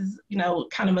that this is,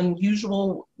 kind of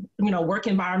unusual, work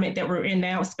environment that we're in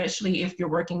now, especially if you're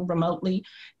working remotely,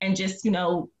 and just,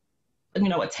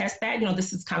 attest that,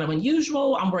 this is kind of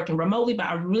unusual. I'm working remotely, but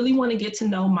I really want to get to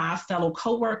know my fellow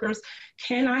coworkers.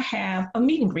 Can I have a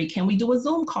meet and greet? Can we do a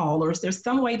Zoom call? Or is there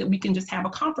some way that we can just have a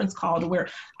conference call to where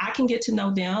I can get to know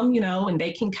them, and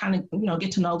they can kind of,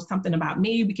 get to know something about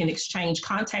me. We can exchange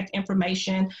contact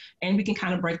information and we can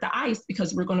kind of break the ice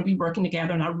because we're going to be working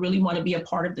together and I really want to be a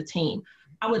part of the team.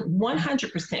 I would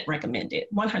 100% recommend it,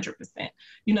 100%.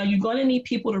 You're going to need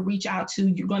people to reach out to,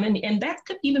 and that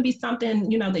could even be something,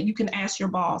 that you can ask your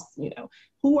boss,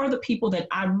 who are the people that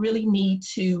I really need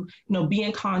to, be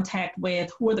in contact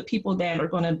with? Who are the people that are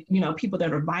going to, people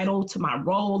that are vital to my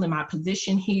role and my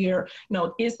position here?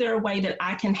 Is there a way that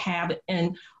I can have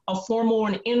a formal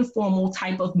and informal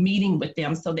type of meeting with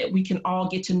them so that we can all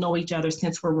get to know each other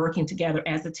since we're working together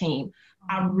as a team?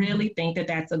 I really think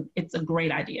that it's a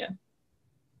great idea.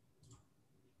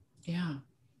 Yeah,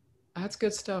 that's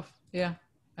good stuff. Yeah.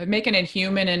 Making it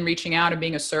human and reaching out and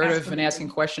being assertive Absolutely. And asking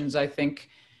questions, I think,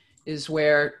 is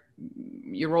where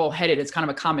you're all headed. It's kind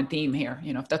of a common theme here.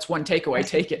 If that's one takeaway,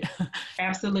 take it.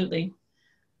 Absolutely.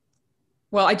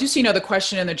 Well, I do see another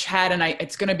question in the chat, and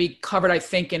it's going to be covered, I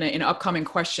think, in an upcoming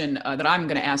question that I'm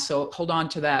going to ask. So hold on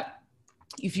to that.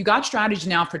 If you got strategies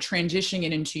now for transitioning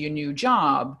it into your new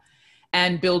job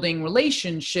and building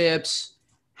relationships,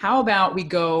 how about we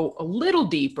go a little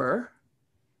deeper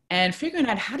and figuring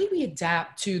out how do we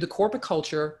adapt to the corporate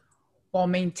culture while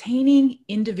maintaining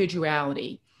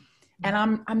individuality? And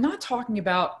I'm not talking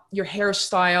about your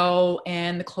hairstyle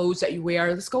and the clothes that you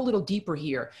wear. Let's go a little deeper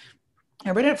here. I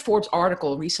read a Forbes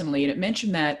article recently, and it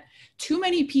mentioned that too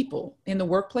many people in the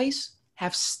workplace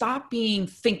have stopped being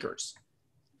thinkers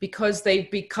because they've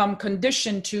become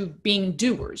conditioned to being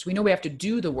doers. We know we have to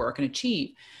do the work and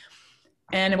achieve.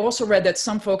 And I've also read that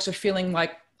some folks are feeling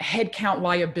like a headcount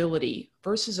liability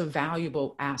versus a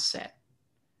valuable asset.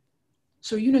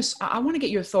 So Eunice, I want to get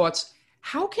your thoughts.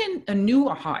 How can a new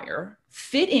hire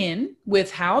fit in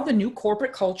with how the new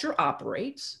corporate culture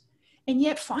operates and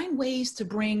yet find ways to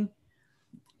bring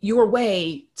your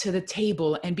way to the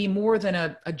table and be more than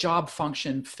a job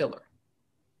function filler?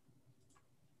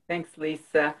 Thanks,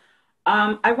 Lisa.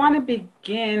 I want to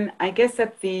begin, I guess,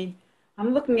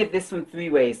 I'm looking at this from three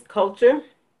ways: culture,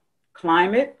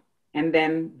 climate, and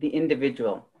then the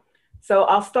individual. So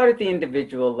I'll start at the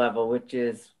individual level, which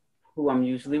is who I'm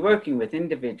usually working with,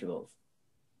 individuals.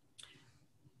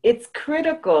 It's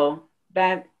critical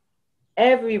that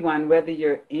everyone, whether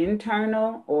you're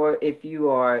internal or if you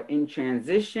are in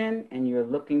transition and you're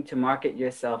looking to market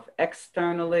yourself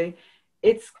externally,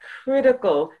 it's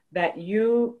critical that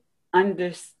you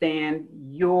understand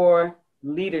your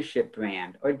leadership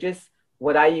brand, or just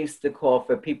what I used to call,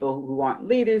 for people who aren't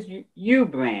leaders, you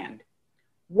brand.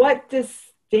 What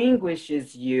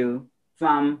distinguishes you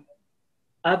from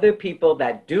other people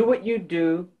that do what you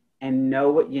do and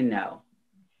know what you know.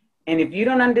 And if you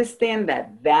don't understand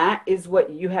that that is what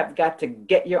you have got to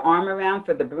get your arm around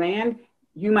for the brand,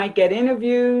 you might get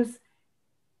interviews,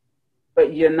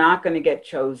 but you're not going to get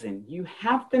chosen. You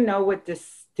have to know what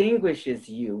distinguishes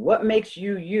you, what makes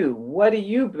you you, what do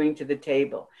you bring to the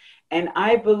table? And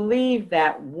I believe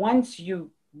that once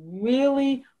you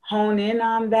really hone in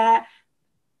on that,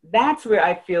 that's where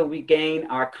I feel we gain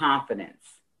our confidence.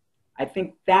 I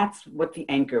think that's what the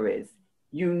anchor is.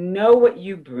 You know what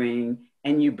you bring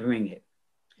and you bring it.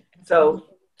 So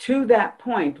to that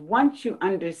point, once you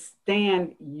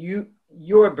understand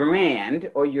your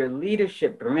brand or your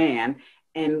leadership brand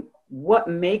and what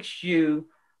makes you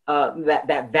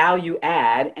that value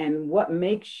add and what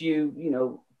makes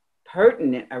you,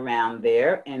 pertinent around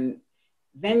there, and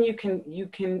then you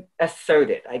can assert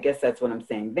it. I guess that's what I'm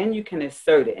saying. Then you can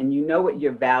assert it and you know what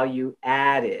your value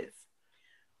add is.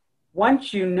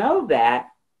 Once you know that,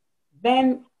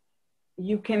 then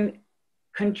you can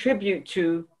contribute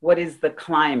to what is the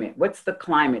climate. What's the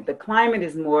climate? The climate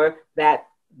is more that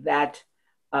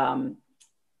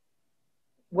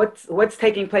what's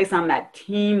taking place on that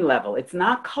team level. It's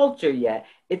not culture yet.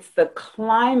 It's the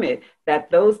climate that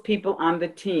those people on the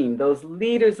team, those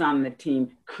leaders on the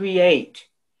team create.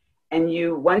 And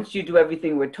once you do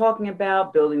everything we're talking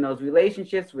about, building those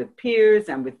relationships with peers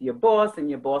and with your boss and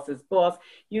your boss's boss,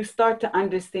 you start to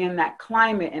understand that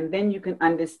climate, and then you can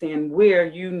understand where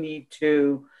you need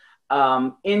to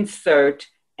insert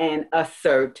and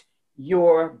assert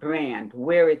your brand,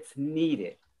 where it's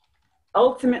needed.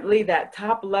 Ultimately, that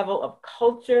top level of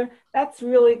culture, that's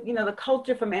really, the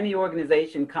culture from any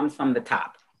organization comes from the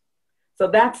top. So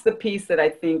that's the piece that I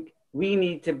think we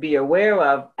need to be aware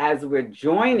of as we're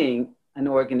joining an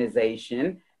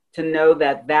organization, to know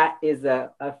that that is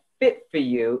a fit for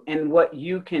you and what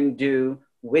you can do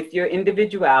with your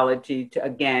individuality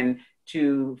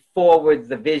to forward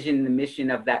the vision, the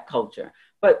mission of that culture.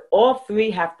 But all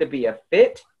three have to be a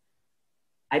fit.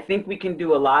 I think we can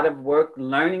do a lot of work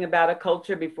learning about a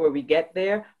culture before we get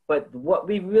there. But what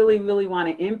we really, really want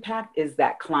to impact is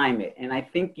that climate. And I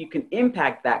think you can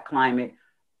impact that climate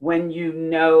when you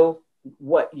know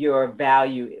what your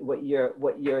value, what your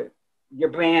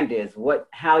brand is,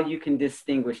 how you can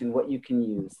distinguish and what you can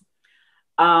use.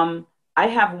 I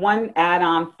have one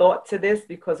add-on thought to this,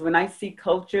 because when I see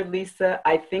culture, Lisa,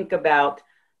 I think about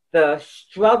the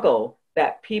struggle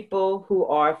that people who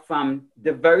are from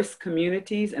diverse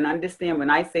communities, and understand when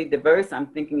I say diverse, I'm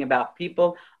thinking about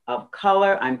people of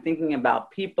color, I'm thinking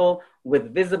about people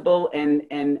with visible and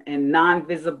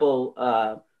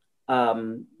non-visible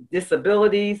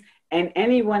disabilities, and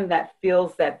anyone that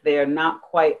feels that they're not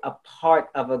quite a part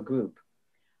of a group.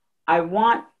 I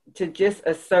want to just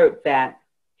assert that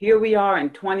here we are in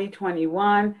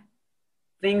 2021,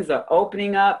 things are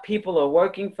opening up, people are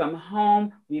working from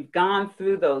home. We've gone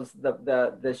through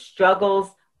the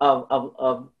struggles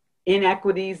of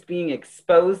inequities being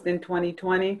exposed in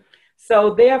 2020.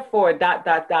 So therefore,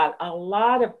 a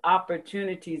lot of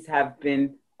opportunities have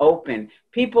been open.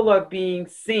 People are being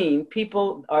seen,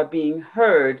 people are being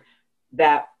heard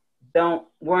that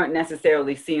weren't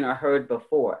necessarily seen or heard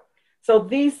before. So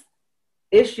these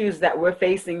issues that we're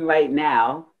facing right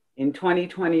now in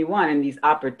 2021, and these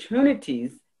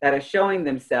opportunities that are showing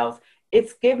themselves,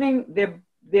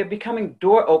 they're becoming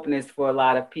door openers for a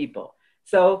lot of people.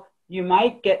 So you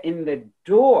might get in the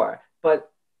door,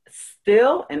 but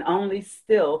still, and only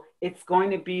still, it's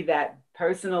going to be that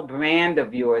personal brand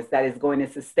of yours that is going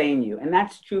to sustain you. And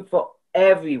that's true for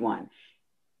everyone.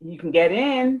 You can get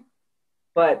in,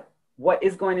 but what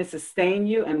is going to sustain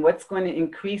you and what's going to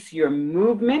increase your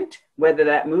movement, whether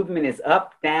that movement is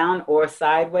up, down, or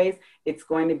sideways, it's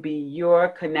going to be your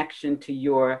connection to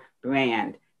your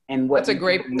brand. And what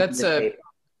that's a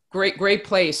great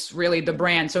place, really, the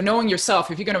brand. So knowing yourself,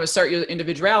 if you're going to assert your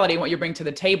individuality and what you bring to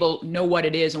the table, know what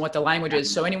it is and what the language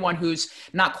is. So anyone who's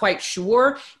not quite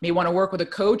sure may want to work with a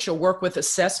coach or work with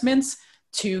assessments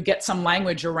to get some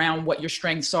language around what your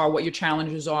strengths are, what your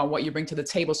challenges are, what you bring to the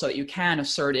table, so that you can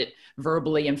assert it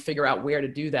verbally and figure out where to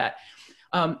do that.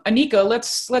 Anika,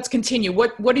 let's continue.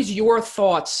 What is your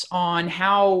thoughts on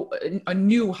how a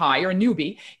new hire, a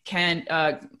newbie, can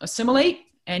assimilate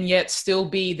and yet still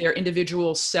be their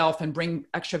individual self and bring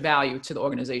extra value to the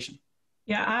organization?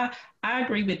 Yeah, I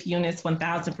agree with Eunice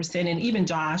 1000%. And even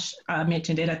Josh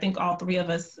mentioned it. I think all three of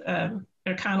us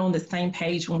are kind of on the same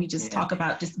page when we just talk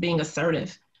about just being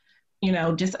assertive,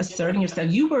 just asserting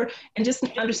yourself. And just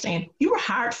understand, you were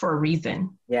hired for a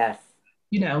reason. Yes.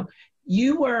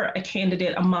 You were a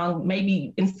candidate among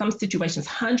maybe in some situations,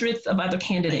 hundreds of other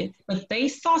candidates, but they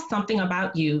saw something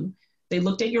about you They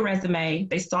looked at your resume,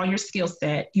 they saw your skill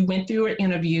set, you went through an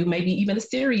interview, maybe even a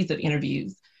series of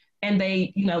interviews, and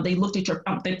they, they looked at your,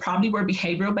 they probably were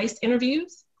behavioral-based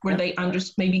interviews where they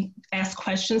maybe asked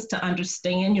questions to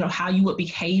understand, how you would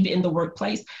behave in the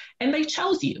workplace, and they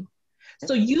chose you.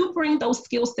 So you bring those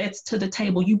skill sets to the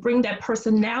table. You bring that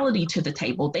personality to the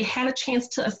table. They had a chance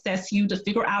to assess you, to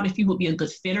figure out if you would be a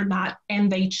good fit or not,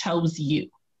 and they chose you.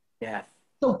 Yes.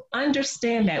 So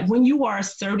understand that when you are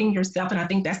asserting yourself, and I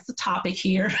think that's the topic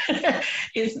here, I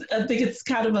think it's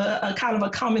kind of a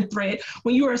common thread.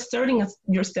 When you are asserting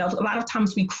yourself, a lot of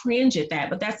times we cringe at that,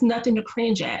 but that's nothing to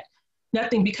cringe at.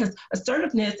 Nothing, because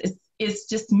assertiveness is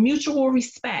just mutual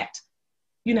respect.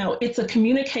 It's a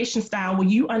communication style where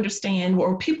you understand,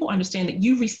 or people understand, that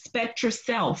you respect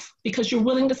yourself because you're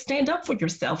willing to stand up for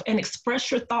yourself and express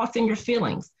your thoughts and your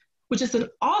feelings, which is an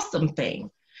awesome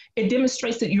thing. It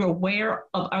demonstrates that you're aware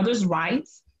of others'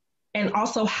 rights, and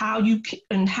also what you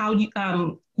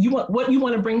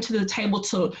want to bring to the table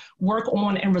to work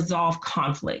on and resolve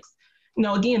conflicts.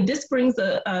 Again, this brings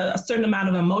a certain amount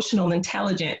of emotional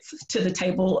intelligence to the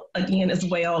table again as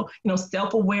well.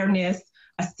 Self-awareness,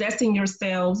 assessing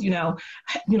yourselves. Am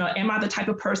I the type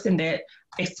of person that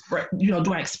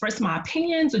do I express my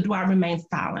opinions, or do I remain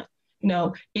silent?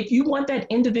 If you want that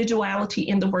individuality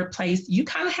in the workplace, you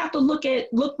kind of have to look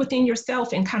within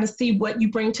yourself and kind of see what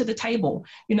you bring to the table.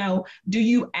 Do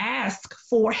you ask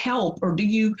for help, or do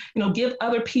you, give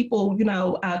other people,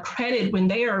 credit when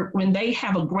they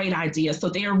have a great idea, so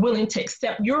they are willing to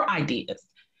accept your ideas?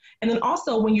 And then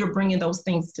also, when you're bringing those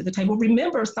things to the table,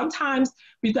 remember, sometimes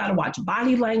we've got to watch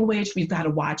body language. We've got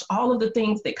to watch all of the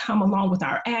things that come along with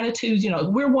our attitudes.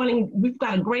 We've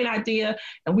got a great idea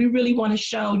and we really want to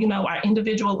show, our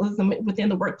individualism within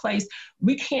the workplace.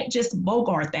 We can't just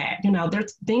bogart that.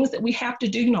 There's things that we have to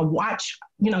do, watch,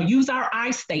 use our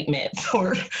I statements,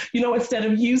 or, instead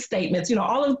of you statements,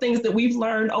 all of the things that we've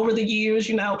learned over the years,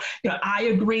 I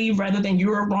agree rather than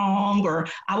you're wrong, or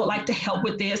I would like to help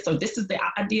with this, or this is the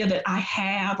idea that I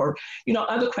have, or,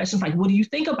 other questions like, what do you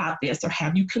think about this? Or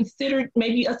have you considered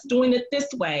maybe us doing it this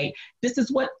way? This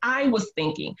is what I was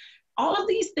thinking. All of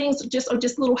these things are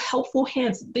just little helpful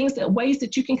hints, ways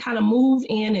that you can kind of move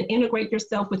in and integrate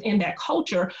yourself within that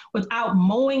culture without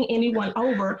mowing anyone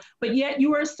over, but yet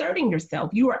you are asserting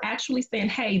yourself. You are actually saying,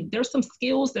 hey, there's some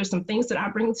skills, there's some things that I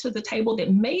bring to the table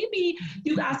that maybe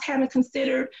you guys haven't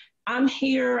considered. I'm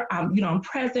here, I'm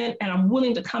present, and I'm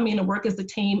willing to come in and work as a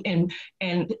team, and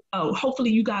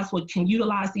hopefully you guys can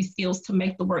utilize these skills to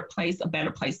make the workplace a better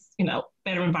place,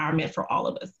 better environment for all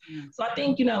of us. So I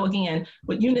think, again,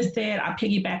 what Eunice said, I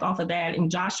piggyback off of that, and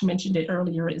Josh mentioned it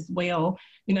earlier as well.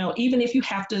 Even if you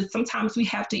have to, sometimes we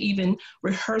have to even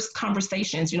rehearse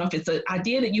conversations. If it's an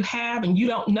idea that you have and you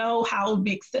don't know how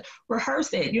to rehearse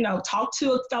it, talk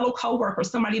to a fellow coworker,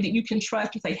 somebody that you can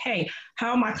trust, and say, hey,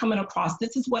 how am I coming across?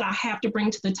 This is what I have to bring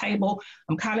to the table.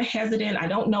 I'm kind of hesitant. I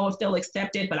don't know if they'll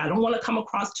accept it, but I don't want to come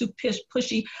across too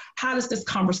pushy. How does this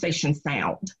conversation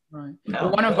sound? Right.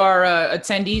 Well, one of our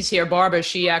attendees here, Barbara,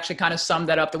 she actually kind of summed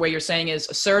that up. The way you're saying is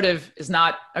assertive is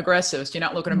not aggressive. So you're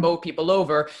not looking to mow people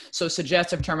over. So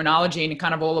suggestive terminology and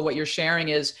kind of all of what you're sharing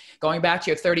is going back to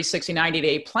your 30, 60,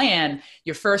 90-day plan.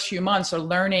 Your first few months are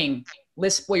learning.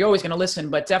 Well, you're always going to listen,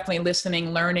 but definitely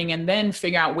listening, learning, and then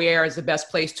figure out where is the best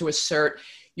place to assert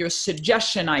your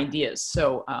suggestion ideas.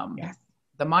 So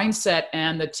the mindset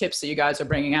and the tips that you guys are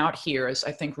bringing out here is,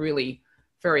 I think, really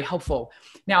very helpful.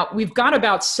 Now, we've got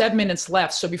about 7 minutes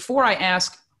left. So before I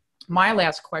ask my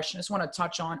last question, I just want to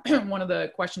touch on one of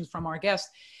the questions from our guest.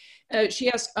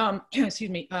 She asked,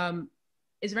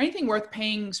 is there anything worth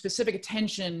paying specific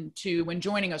attention to when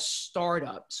joining a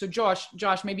startup? So Josh,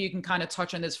 maybe you can kind of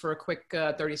touch on this for a quick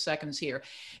 30 seconds here.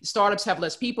 Startups have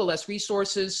less people, less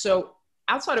resources. So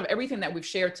outside of everything that we've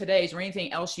shared today, is there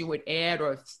anything else you would add,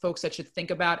 or folks that should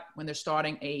think about when they're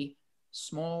starting a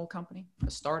small company,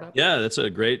 a startup? Yeah, that's a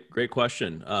great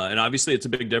question. And obviously it's a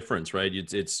big difference, right?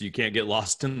 You can't get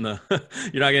lost in the,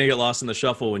 you're not going to get lost in the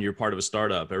shuffle when you're part of a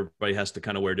startup. Everybody has to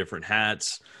kind of wear different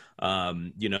hats.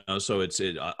 So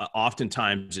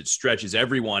oftentimes it stretches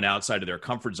everyone outside of their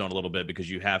comfort zone a little bit,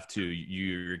 because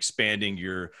you're expanding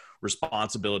your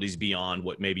responsibilities beyond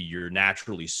what maybe you're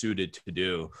naturally suited to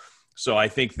do. So I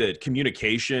think that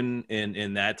communication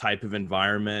in that type of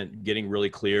environment, getting really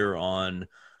clear on,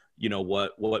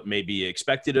 what may be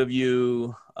expected of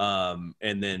you. And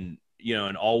then,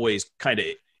 and always kind of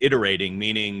iterating,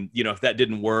 meaning, if that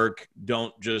didn't work,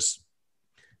 don't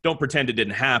pretend it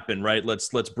didn't happen, right?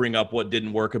 Let's bring up what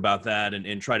didn't work about that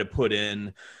and try to put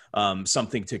in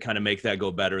something to kind of make that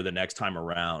go better the next time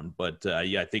around. But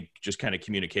I think just kind of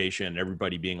communication,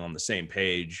 everybody being on the same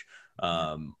page.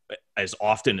 I as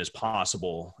often as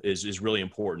possible is really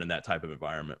important in that type of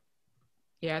environment.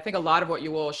 Yeah, I think a lot of what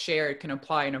you all shared can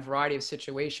apply in a variety of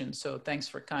situations. So thanks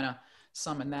for kind of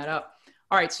summing that up.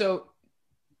 All right, so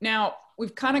now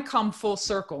we've kind of come full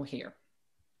circle here.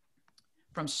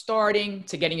 From starting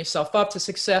to getting yourself up to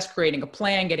success, creating a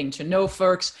plan, getting to know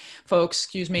folks,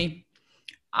 excuse me.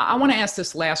 I want to ask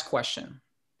this last question.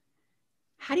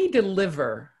 How do you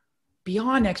deliver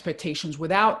beyond expectations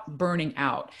without burning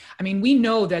out? I mean, we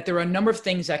know that there are a number of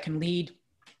things that can lead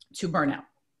to burnout.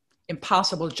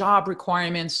 Impossible job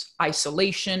requirements,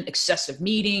 isolation, excessive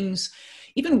meetings,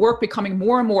 even work becoming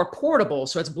more and more portable.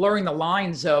 So it's blurring the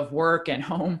lines of work and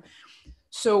home.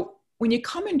 So when you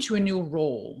come into a new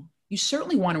role, you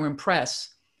certainly want to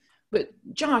impress. But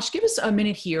Josh, give us a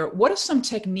minute here. What are some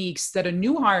techniques that a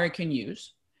new hire can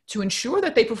use to ensure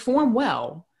that they perform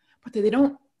well, but that they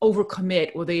don't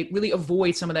overcommit or they really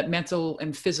avoid some of that mental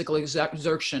and physical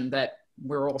exertion that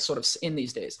we're all sort of in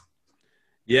these days?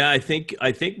 Yeah, I think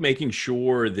making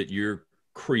sure that you're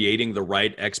creating the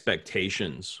right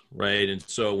expectations, right? And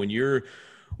so when you're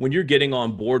getting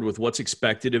on board with what's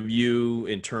expected of you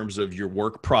in terms of your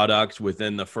work product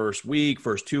within the first week,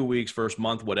 first 2 weeks, first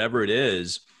month, whatever it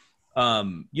is,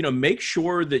 make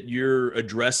sure that you're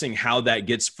addressing how that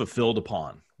gets fulfilled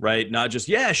upon, right? Not just,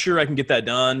 yeah, sure, I can get that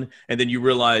done. And then you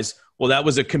realize, well, that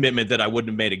was a commitment that I wouldn't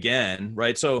have made again,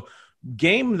 right? So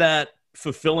game that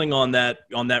fulfilling on that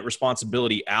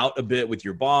responsibility out a bit with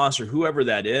your boss or whoever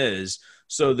that is,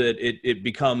 so that it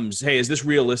becomes, hey, is this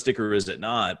realistic or is it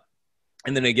not?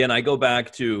 And then again, I go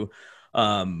back to,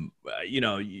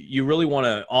 you really want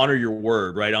to honor your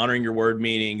word, right? Honoring your word,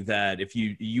 meaning that if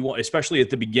you want, especially at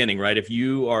the beginning, right? If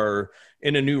you are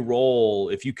in a new role,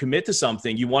 if you commit to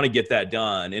something, you want to get that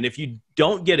done. And if you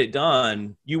don't get it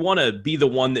done, you want to be the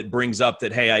one that brings up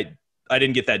that, hey, I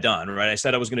didn't get that done, right? I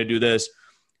said I was going to do this.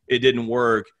 It didn't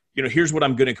work. Here's what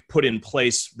I'm going to put in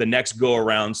place the next go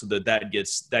around so that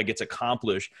gets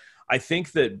accomplished. I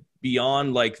think that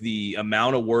beyond like the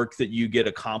amount of work that you get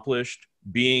accomplished,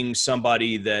 being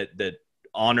somebody that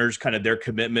honors kind of their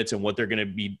commitments and what they're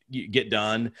going to get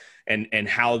done, and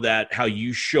how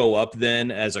you show up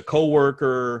then as a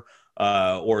coworker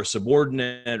or a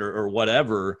subordinate or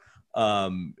whatever,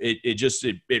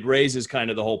 it raises kind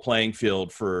of the whole playing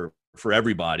field for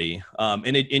everybody.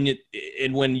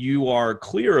 And when you are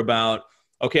clear about,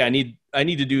 okay, I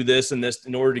need to do this and this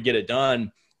in order to get it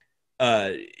done,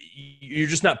 you're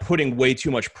just not putting way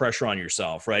too much pressure on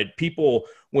yourself, right? People,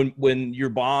 when your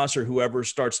boss or whoever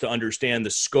starts to understand the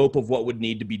scope of what would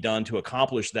need to be done to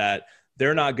accomplish that,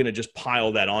 they're not going to just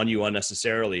pile that on you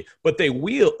unnecessarily, but they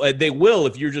will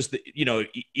if you're just,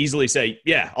 easily say,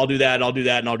 yeah, I'll do that, and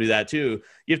I'll do that too.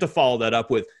 You have to follow that up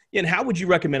with, and how would you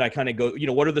recommend I kind of go,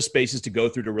 what are the spaces to go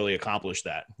through to really accomplish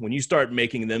that? When you start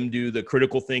making them do the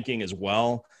critical thinking as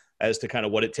well as to kind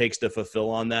of what it takes to fulfill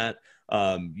on that,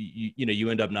 you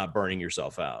end up not burning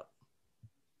yourself out.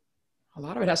 A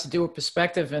lot of it has to do with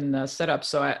perspective and setup.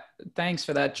 So thanks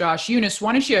for that, Josh. Eunice,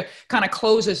 why don't you kind of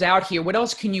close us out here? What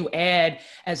else can you add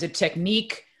as a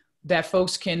technique that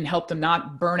folks can help them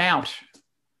not burn out?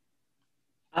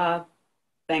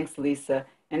 Thanks, Lisa.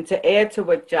 And to add to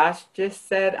what Josh just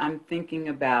said, I'm thinking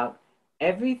about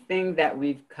everything that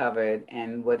we've covered.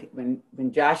 And when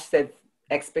Josh said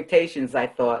expectations, I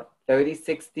thought 30,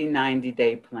 60,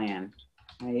 90-day plan,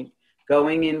 right?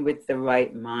 Going in with the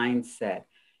right mindset.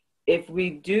 If we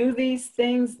do these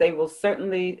things, they will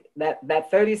certainly,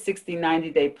 that 30, 60,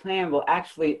 90-day plan will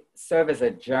actually serve as a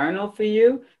journal for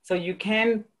you. So you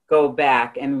can go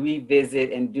back and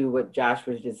revisit and do what Josh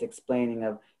was just explaining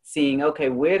of seeing, okay,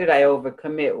 where did I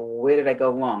overcommit? Where did I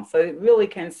go wrong? So it really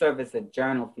can serve as a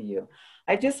journal for you.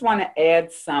 I just want to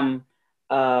add some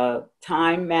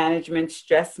time management,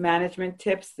 stress management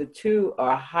tips. The two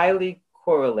are highly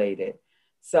correlated.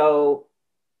 So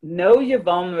know your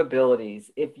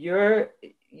vulnerabilities. If you're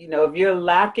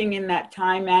lacking in that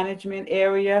time management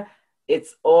area,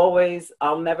 it's always,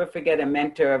 I'll never forget a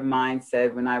mentor of mine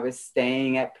said when I was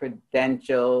staying at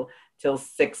Prudential till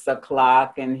 6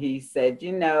 o'clock, and he said,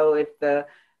 he named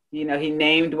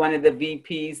one of the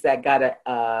VPs that got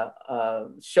a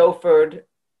chauffeured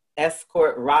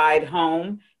escort ride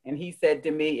home. And he said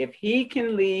to me, if he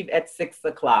can leave at 6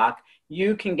 o'clock,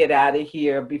 you can get out of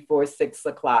here before 6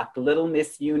 o'clock. Little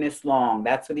Miss Eunice Long.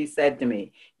 That's what he said to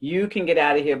me. You can get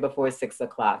out of here before 6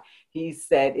 o'clock. He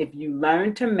said, if you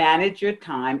learn to manage your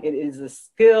time, it is a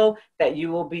skill that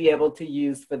you will be able to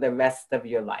use for the rest of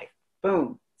your life.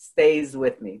 Boom, stays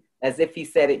with me, as if he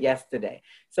said it yesterday.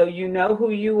 So you know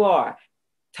who you are.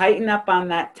 Tighten up on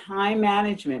that time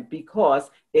management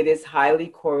because it is highly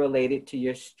correlated to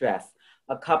your stress.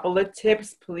 A couple of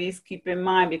tips, please keep in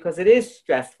mind, because it is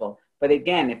stressful. But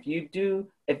again, if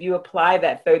you apply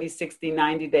that 30, 60,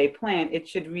 90-day plan, it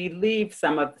should relieve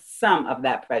some of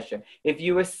that pressure. If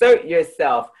you assert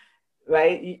yourself,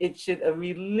 right, it should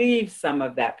relieve some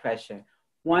of that pressure.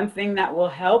 One thing that will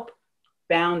help,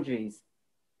 boundaries,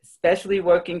 especially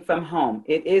working from home.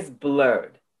 It is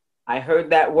blurred. I heard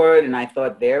that word and I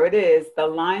thought, there it is. The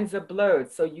lines are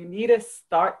blurred. So you need a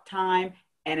start time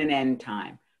and an end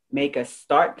time. Make a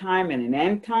start time and an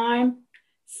end time.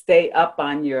 Stay up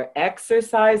on your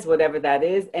exercise, whatever that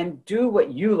is, and do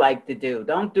what you like to do.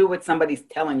 Don't do what somebody's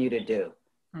telling you to do,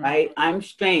 right? I'm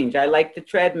strange. I like the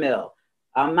treadmill.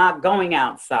 I'm not going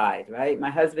outside, right?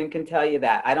 My husband can tell you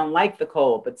that. I don't like the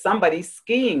cold, but somebody's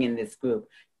skiing in this group.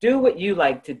 Do what you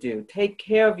like to do. Take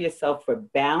care of yourself for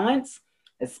balance,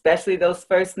 especially those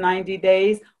first 90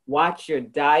 days. Watch your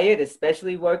diet,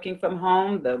 especially working from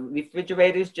home. The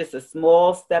refrigerator is just a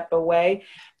small step away.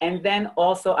 And then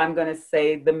also, I'm going to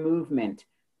say the movement.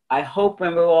 I hope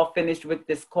when we're all finished with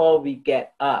this call, we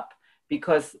get up,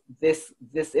 because this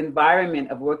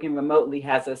environment of working remotely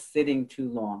has us sitting too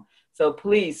long. So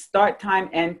please, start time,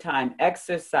 end time,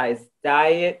 exercise,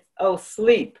 diet,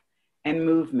 sleep, and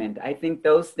movement. I think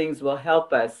those things will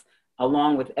help us,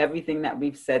 along with everything that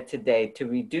we've said today, to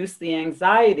reduce the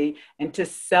anxiety and to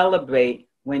celebrate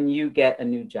when you get a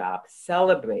new job.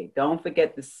 Celebrate. Don't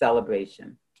forget the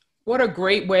celebration. What a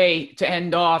great way to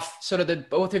end off, sort of the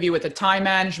both of you, with the time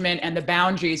management and the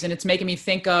boundaries. And it's making me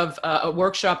think of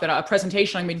a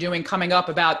presentation I'm going to be doing coming up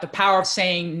about the power of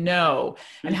saying no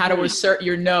and how to assert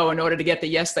your no in order to get the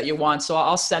yes that you want. So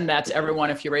I'll send that to everyone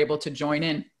if you're able to join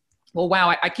in. Well, wow,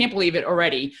 I can't believe it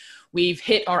already. We've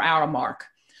hit our hour mark.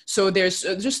 So there's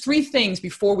just 3 things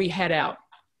before we head out.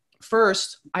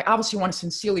 First, I obviously want to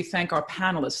sincerely thank our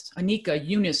panelists, Anika,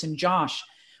 Eunice, and Josh,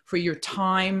 for your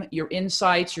time, your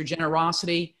insights, your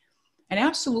generosity. And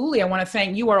absolutely, I want to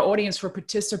thank you, our audience, for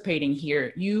participating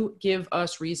here. You give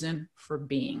us reason for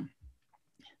being.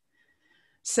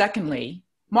 Secondly,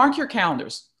 mark your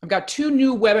calendars. I've got 2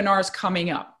 new webinars coming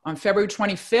up. On February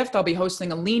 25th, I'll be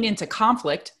hosting a Lean Into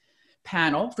Conflict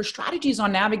panel for strategies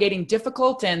on navigating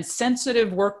difficult and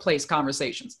sensitive workplace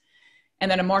conversations. And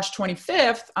then on March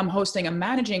 25th, I'm hosting a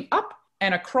Managing Up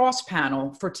and Across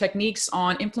panel for techniques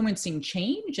on influencing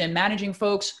change and managing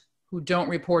folks who don't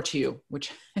report to you,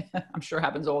 which I'm sure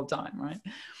happens all the time, right?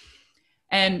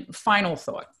 And final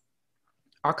thought,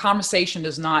 our conversation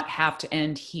does not have to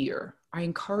end here. I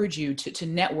encourage you to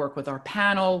network with our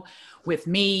panel, with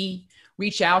me,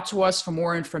 reach out to us for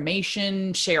more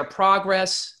information, share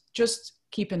progress. Just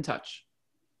keep in touch,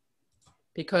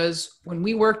 because when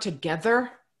we work together,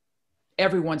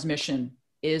 everyone's mission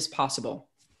is possible.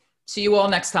 See you all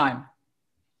next time.